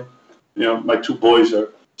family. My two boys are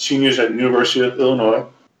seniors at the University of Illinois.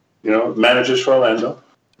 Managers for Orlando.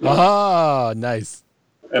 Ah, nice.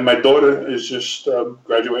 And my daughter is just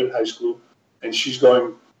graduated high school, and she's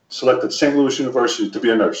selected St. Louis University to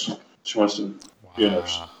be a nurse. She wants to be a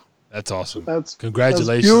nurse. That's awesome. That's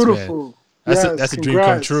Congratulations, beautiful. man. That's a dream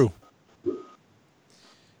come true.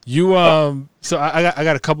 You so I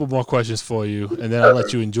got a couple more questions for you, and then I'll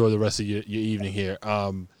let you enjoy the rest of your evening here.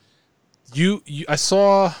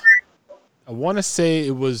 I want to say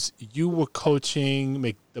it was you were coaching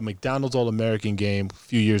the McDonald's All-American game a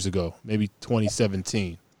few years ago, maybe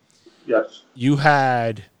 2017. Yes. You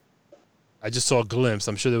had, I just saw a glimpse.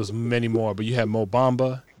 I'm sure there was many more, but you had Mo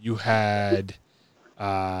Bamba. You had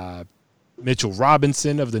Mitchell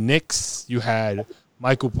Robinson of the Knicks. You had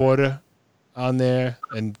Michael Porter on there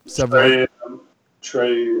and several.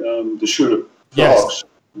 Trey, the shooter. Yes.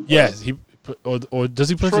 Yes, or does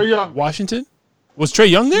he play Trae for Young. Washington? Was Trae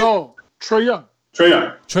Young there? No, Trae Young. Trae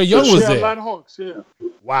Young. Trae Young was Yeah, there. Atlanta Hawks. Yeah.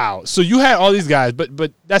 Wow. So you had all these guys,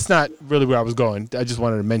 but that's not really where I was going. I just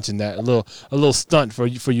wanted to mention that a little stunt for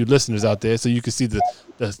you listeners out there, so you can see the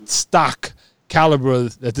stock caliber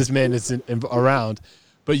that this man is around.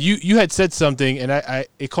 But you had said something, and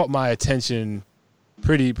it caught my attention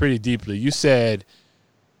pretty deeply. You said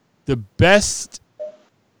the best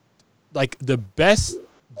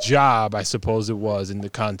job, I suppose it was in the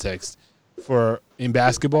context in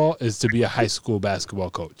basketball, is to be a high school basketball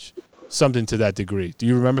coach. Something to that degree. Do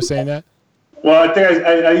you remember saying that? Well, I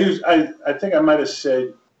think I might have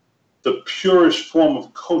said the purest form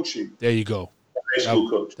of coaching. There you go. High school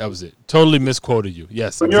coach. That was it. Totally misquoted you.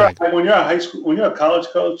 Yes, when exactly. When you're a high school, when you're a college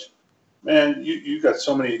coach, man, you got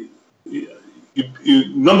so many. You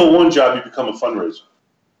number one job, you become a fundraiser.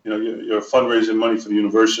 You're fundraising money for the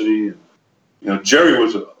university. And, Jerry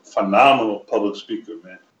was a phenomenal public speaker,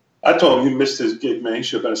 man. I told him he missed his gig, man. He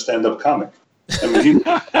should have been a stand-up comic. I mean, he's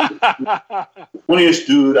the funniest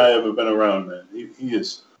dude I ever been around, man. He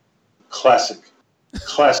is classic,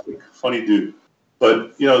 funny dude.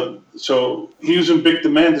 But, so he was in big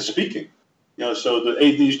demand of speaking. So the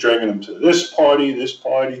AD's dragging him to this party, this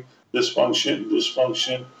function,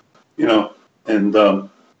 and,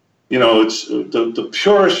 it's the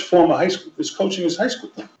purest form of high school is coaching is high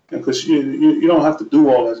school. Because you don't have to do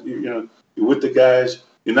all that. You're with the guys.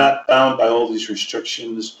 You're not bound by all these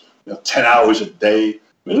restrictions. 10 hours a day. I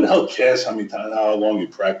mean, who the hell cares how long you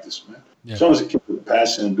practice, man? Yeah. As long as the kids are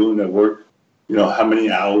passing and doing their work, how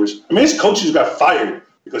many hours. I mean, his coaches got fired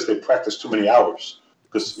because they practiced too many hours.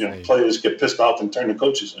 Because players get pissed off and turn the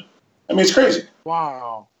coaches in. I mean, it's crazy.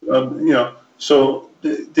 Wow. So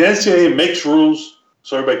the NCAA makes rules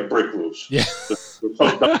so everybody can break rules. Yeah.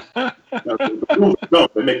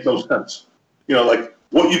 They make no sense. Like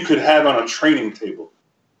what you could have on a training table.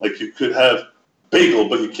 Like you could have bagel,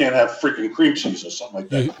 but you can't have freaking cream cheese or something like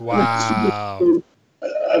that. Wow.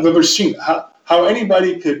 I've ever seen how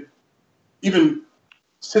anybody could even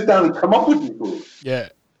sit down and come up with these rules. Yeah.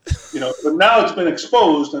 But now it's been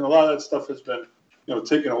exposed, and a lot of that stuff has been,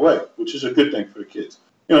 taken away, which is a good thing for the kids.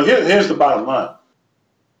 Here's the bottom line.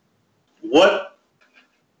 What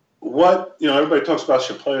everybody talks about,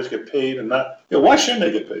 should players get paid and not? Why shouldn't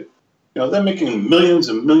they get paid? They're making millions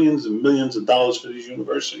and millions and millions of dollars for these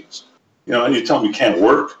universities. And you tell them you can't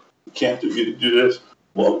work, you can't do this.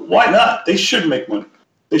 Well, why not? They should make money.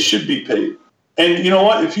 They should be paid. And you know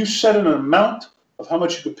what? If you set an amount of how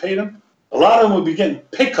much you could pay them, a lot of them would be getting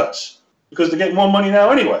pay cuts because they're getting more money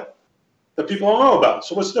now anyway that people don't know about.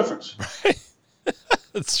 So what's the difference? Right.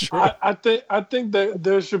 That's true. I think that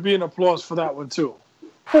there should be an applause for that one too.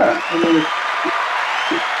 Yeah,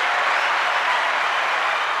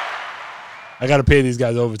 I got to pay these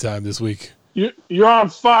guys overtime this week. You're on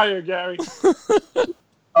fire, Gary. It's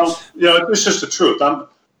just the truth.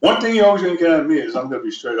 One thing you're always going to get out of me is I'm going to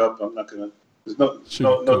be straight up. I'm not going to. There's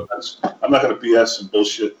no offense. I'm not going to BS and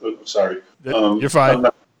bullshit. I'm sorry. You're fine.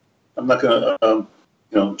 I'm not going to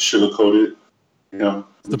sugarcoat it. I'm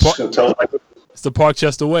just going to tell them. It's the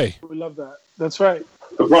Parkchester way. We love that. That's right.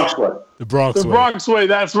 The Bronx way. The Bronx way.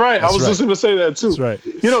 That's right. I was just going to say that too. That's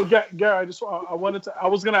right. Gary, I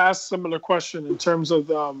was going to ask a similar question in terms of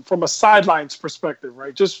from a sidelines perspective,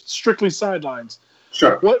 right? Just strictly sidelines.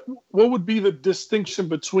 Sure. What would be the distinction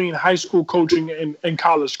between high school coaching and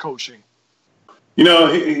college coaching?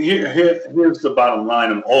 Here's the bottom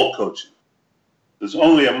line in all coaching. There's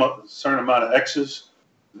only a certain amount of X's.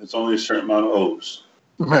 There's only a certain amount of O's.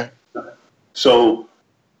 Right. So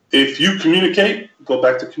if you communicate, go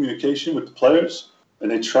back to communication with the players,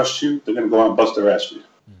 and they trust you, they're going to go out and bust their ass for you.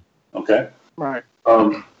 Okay? Right.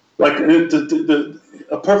 Like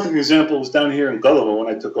a perfect example was down here in Gulliver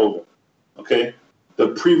when I took over. Okay? The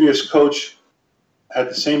previous coach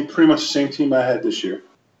had pretty much the same team I had this year.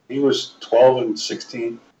 He was 12 and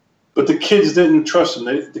 16. But the kids didn't trust him.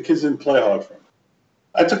 The kids didn't play hard for him.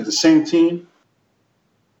 I took the same team,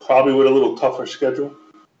 probably with a little tougher schedule,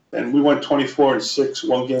 and we went 24-6,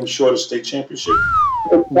 one game short of state championship.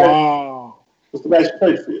 Wow. But the guys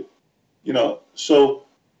played for you. So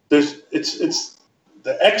it's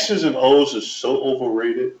the X's and O's is so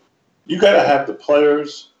overrated. You got to have the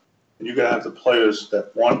players, and you got to have the players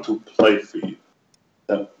that want to play for you,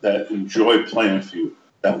 that enjoy playing for you,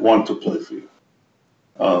 that want to play for you.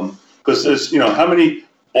 Because there's, how many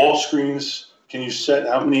ball screens can you set?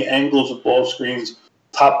 How many angles of ball screens,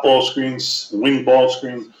 top ball screens, wing ball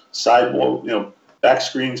screens, side ball, back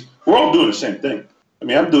screens? We're all doing the same thing. I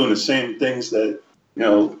mean, I'm doing the same things that,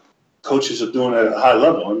 coaches are doing at a high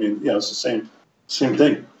level. I mean, it's the same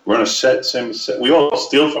thing. run a set, same set. We all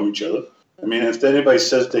steal from each other. I mean, if anybody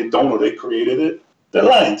says they don't or they created it, they're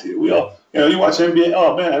lying to you. We all, you watch NBA.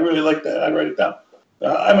 Oh man, I really like that. I write it down.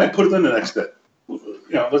 I might put it in the next day.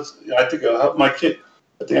 I think I'll help my kid.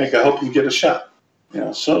 I think I can help him get a shot.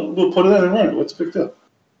 So we'll put it in and run it. What's the big deal?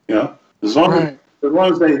 As long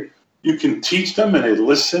as you can teach them and they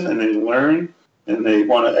listen and they learn and they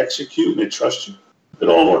want to execute and they trust you, it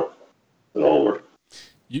all works.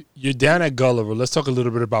 You're down at Gulliver. Let's talk a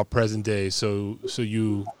little bit about present day. So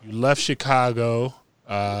you left Chicago.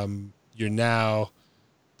 You're now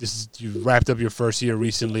you wrapped up your first year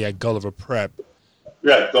recently at Gulliver Prep.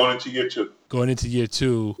 Yeah, going into year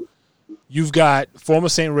two. You've got former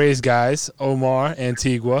St. Ray's guys, Omar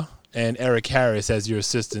Antigua and Eric Harris as your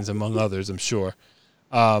assistants, among others, I'm sure.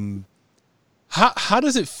 How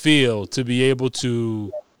does it feel to be able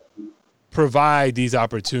to provide these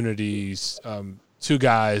opportunities to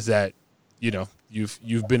guys that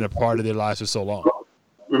you've been a part of their lives for so long?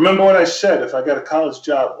 Remember what I said. If I got a college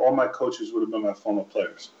job, all my coaches would have been my former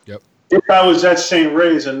players. Yep. If I was at St.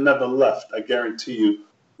 Ray's and never left, I guarantee you,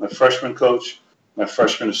 my freshman coach, my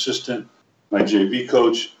freshman assistant, my JV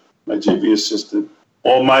coach, my JV assistant,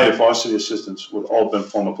 all my varsity assistants would all been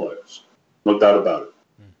former players. No doubt about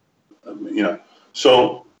it.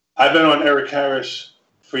 So I've been on Eric Harris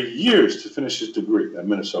for years to finish his degree at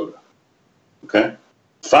Minnesota. Okay?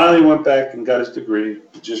 Finally went back and got his degree.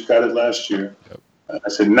 He just got it last year. Yep. I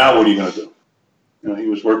said, now what are you going to do? He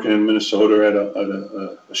was working in Minnesota at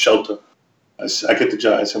a shelter. I get the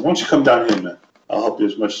job. I said, why don't you come down here, man? I'll help you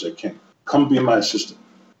as much as I can. Come be my assistant.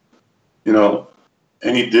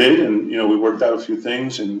 And he did, and we worked out a few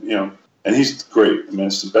things, and and he's great. I mean,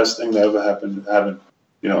 it's the best thing that ever happened. Having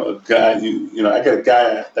a guy, I got a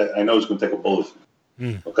guy that I know is going to take a bullet for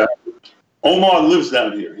me. Okay, Omar lives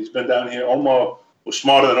down here. He's been down here. Omar was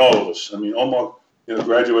smarter than all of us. I mean, Omar,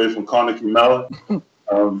 graduated from Carnegie Mellon.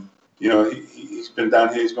 He's been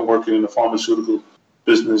down here. He's been working in the pharmaceutical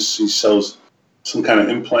business. He sells some kind of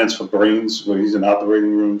implants for brains, where he's in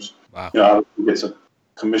operating rooms. Wow. He gets a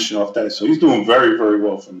commission off that. So he's doing very, very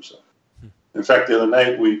well for himself. In fact, the other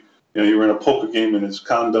night he ran a poker game in his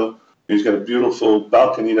condo. He's got a beautiful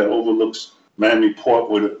balcony that overlooks Miami Port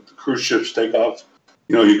where the cruise ships take off.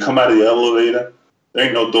 You come out of the elevator. There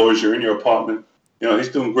ain't no doors. You're in your apartment. He's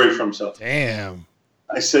doing great for himself. Damn.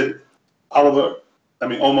 I said, Omar,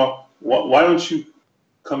 why don't you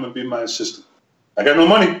come and be my assistant? I got no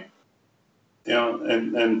money.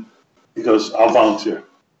 And he goes, I'll volunteer.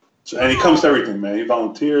 So, and he comes to everything, man. He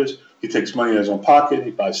volunteers. He takes money in his own pocket.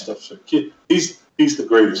 He buys stuff for kids. He's the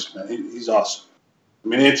greatest, man. He's awesome. I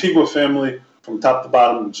mean, the Antigua family, from top to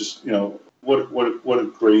bottom, just what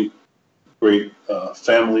a great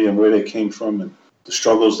family and where they came from and the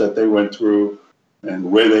struggles that they went through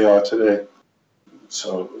and where they are today.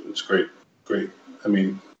 So it's great. I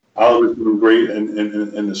mean, Oliver's doing great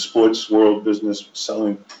in the sports world business,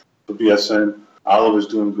 selling for BSN. Oliver's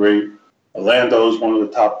doing great. Orlando's one of the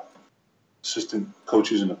top assistant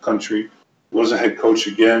coaches in the country. Was a head coach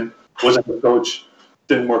again. Was a head coach.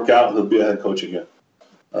 Didn't work out. He'll be a head coach again.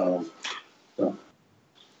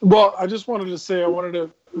 Well, I just wanted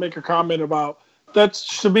to make a comment about that.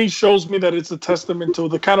 To me, shows me that it's a testament to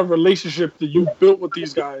the kind of relationship that you built with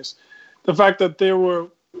these guys. The fact that they were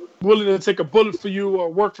willing to take a bullet for you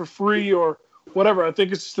or work for free or whatever. I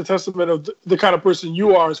think it's just a testament of the kind of person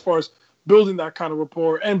you are as far as building that kind of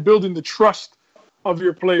rapport and building the trust of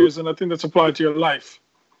your players, and I think that's applied to your life.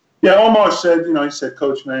 Yeah, Omar said, he said,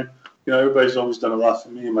 Coach, man, everybody's always done a lot for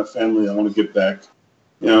me and my family. I want to give back,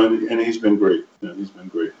 and he's been great. He's been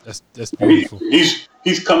great. That's beautiful.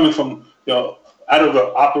 He's coming from, out of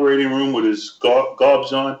the operating room with his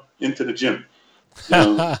garbs on into the gym.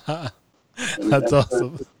 That's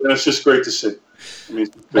awesome. It's just great to see. I mean,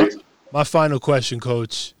 it's great. My final question,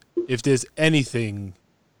 Coach, if there's anything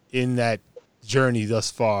in that journey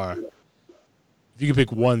thus far, if you could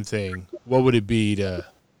pick one thing, what would it be to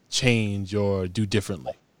change or do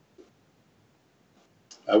differently?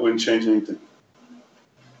 I wouldn't change anything.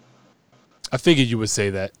 I figured you would say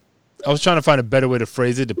that. I was trying to find a better way to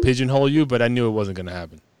phrase it to pigeonhole you, but I knew it wasn't going to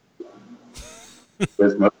happen.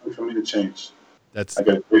 There's nothing for me to change. I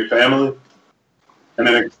got a great family and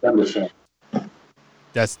an extended family.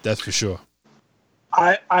 That's for sure.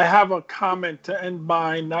 I have a comment to end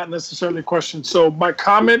my, not necessarily a question. So my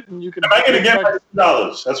comment, and you can. Am I going to get my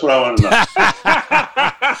 $3? That's what I want to know.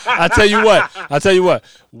 I'll tell you what.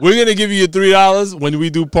 We're going to give you your $3 when we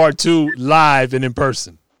do part 2 live and in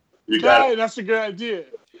person. You got it. That's a good idea.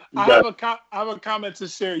 I have a comment to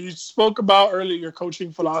share. You spoke about earlier your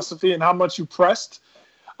coaching philosophy and how much you pressed.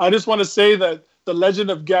 I just want to say that the legend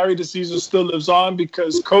of Gary DeCesar still lives on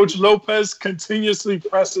because Coach Lopez continuously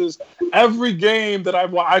presses every game that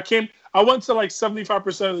I've watched. I went to like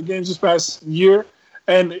 75% of the games this past year,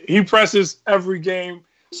 and he presses every game.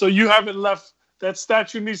 So you haven't left. That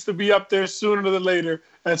statue needs to be up there sooner than later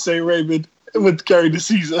at St. Raymond with Gary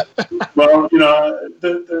DeCesar. Well,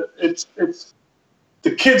 it's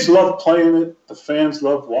the kids love playing it. The fans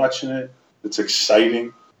love watching it. It's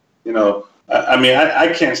exciting.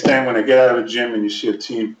 I can't stand when I get out of the gym and you see a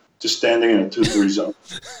team just standing in a 2-3 zone.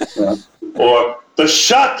 Or the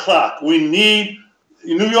shot clock. We need.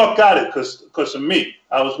 New York got it because of me.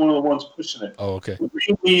 I was one of the ones pushing it. Oh, okay.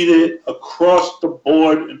 We need it across the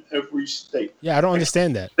board in every state. Yeah, I don't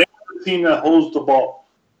understand that. They have a team that holds the ball.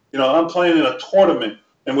 I'm playing in a tournament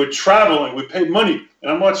and we're traveling. We paid money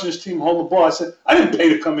and I'm watching this team hold the ball. I said, I didn't pay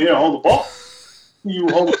to come here and hold the ball. You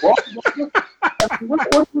hold the ball.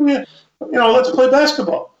 Let's play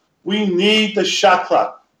basketball. We need the shot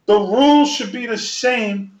clock. The rules should be the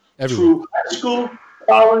same through high school,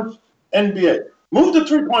 college, NBA. Move the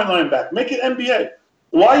 3-point line back. Make it NBA.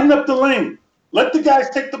 Widen up the lane. Let the guys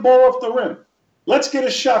take the ball off the rim. Let's get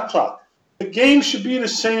a shot clock. The game should be the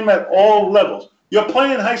same at all levels. You're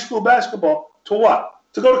playing high school basketball to what?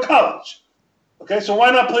 To go to college. Okay, so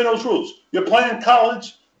why not play those rules? You're playing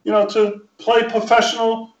college, to play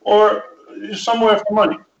professional or somewhere for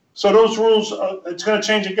money. So those rules, it's going to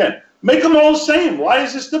change again. Make them all the same. Why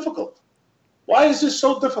is this difficult? Why is this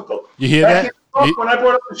so difficult? You hear that? When I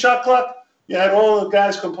brought up the shot clock, you had all the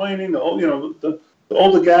guys complaining, the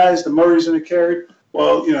older guys, the Murrays and the Carey.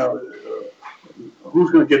 Well,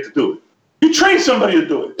 who's going to get to do it? You train somebody to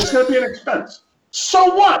do it. It's going to be an expense.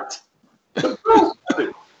 So what? The girls have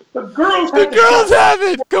it. The girls have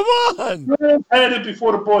it. Come on. The girls had it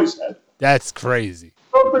before the boys had it. That's crazy.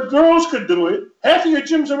 So if the girls could do it, half of your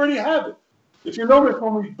gyms already have it. If you notice,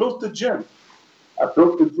 when we built the gym, I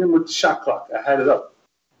built the gym with the shot clock. I had it up.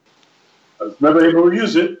 I was never able to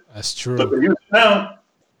use it. That's true. But they use it now.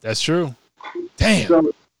 That's true. Damn.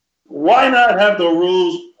 So why not have the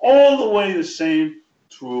rules all the way the same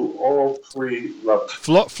through all 3 levels?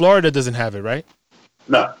 Florida doesn't have it, right?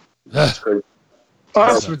 No. That's crazy.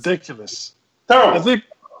 Oh, that's ridiculous. Terrible. I think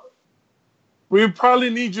we probably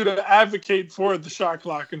need you to advocate for the shot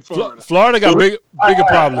clock in Florida. Florida got bigger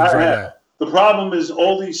problems right now. The problem is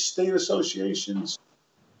all these state associations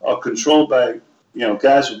are controlled by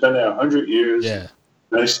guys who've been there 100 years. Yeah.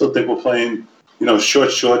 And I still think we're playing,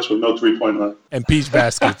 short shorts with no 3-point line. And peach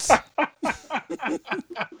baskets.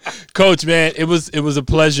 Coach, man, it was a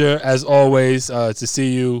pleasure as always to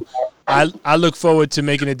see you. I look forward to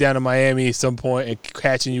making it down to Miami at some point and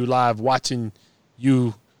catching you live, watching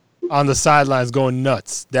you on the sidelines going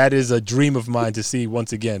nuts. That is a dream of mine to see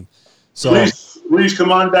once again. So please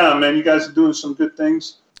come on down, man. You guys are doing some good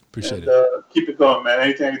things. Appreciate it. Keep it going, man.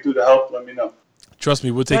 Anything I can do to help, let me know. Trust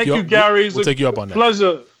me, we'll take you up. Thank you, Gary. We'll take you up on that.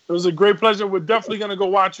 Pleasure. It was a great pleasure. We're definitely going to go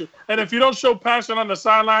watch you. And if you don't show passion on the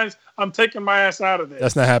sidelines, I'm taking my ass out of there.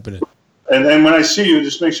 That's not happening. And then when I see you,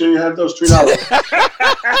 just make sure you have those $3.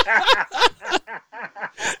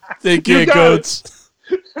 Take care, Coach.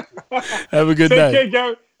 Have a good night. Take care,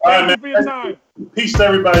 Gary. All Thank right, you for your time. Peace to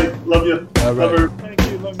everybody. Love you. All right. Love her. Thank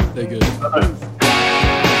you. Love you. Stay good.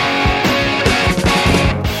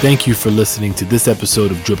 Thank you for listening to this episode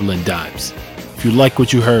of Dribbling Dimes. If you like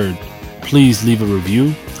what you heard, please leave a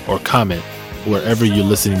review or comment wherever you're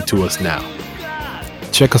listening to us now.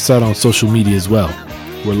 Check us out on social media as well.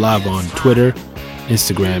 We're live on Twitter,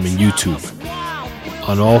 Instagram, and YouTube.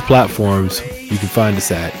 On all platforms, you can find us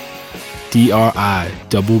at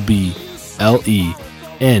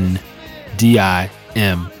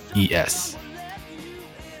DRIBBLENDIMES.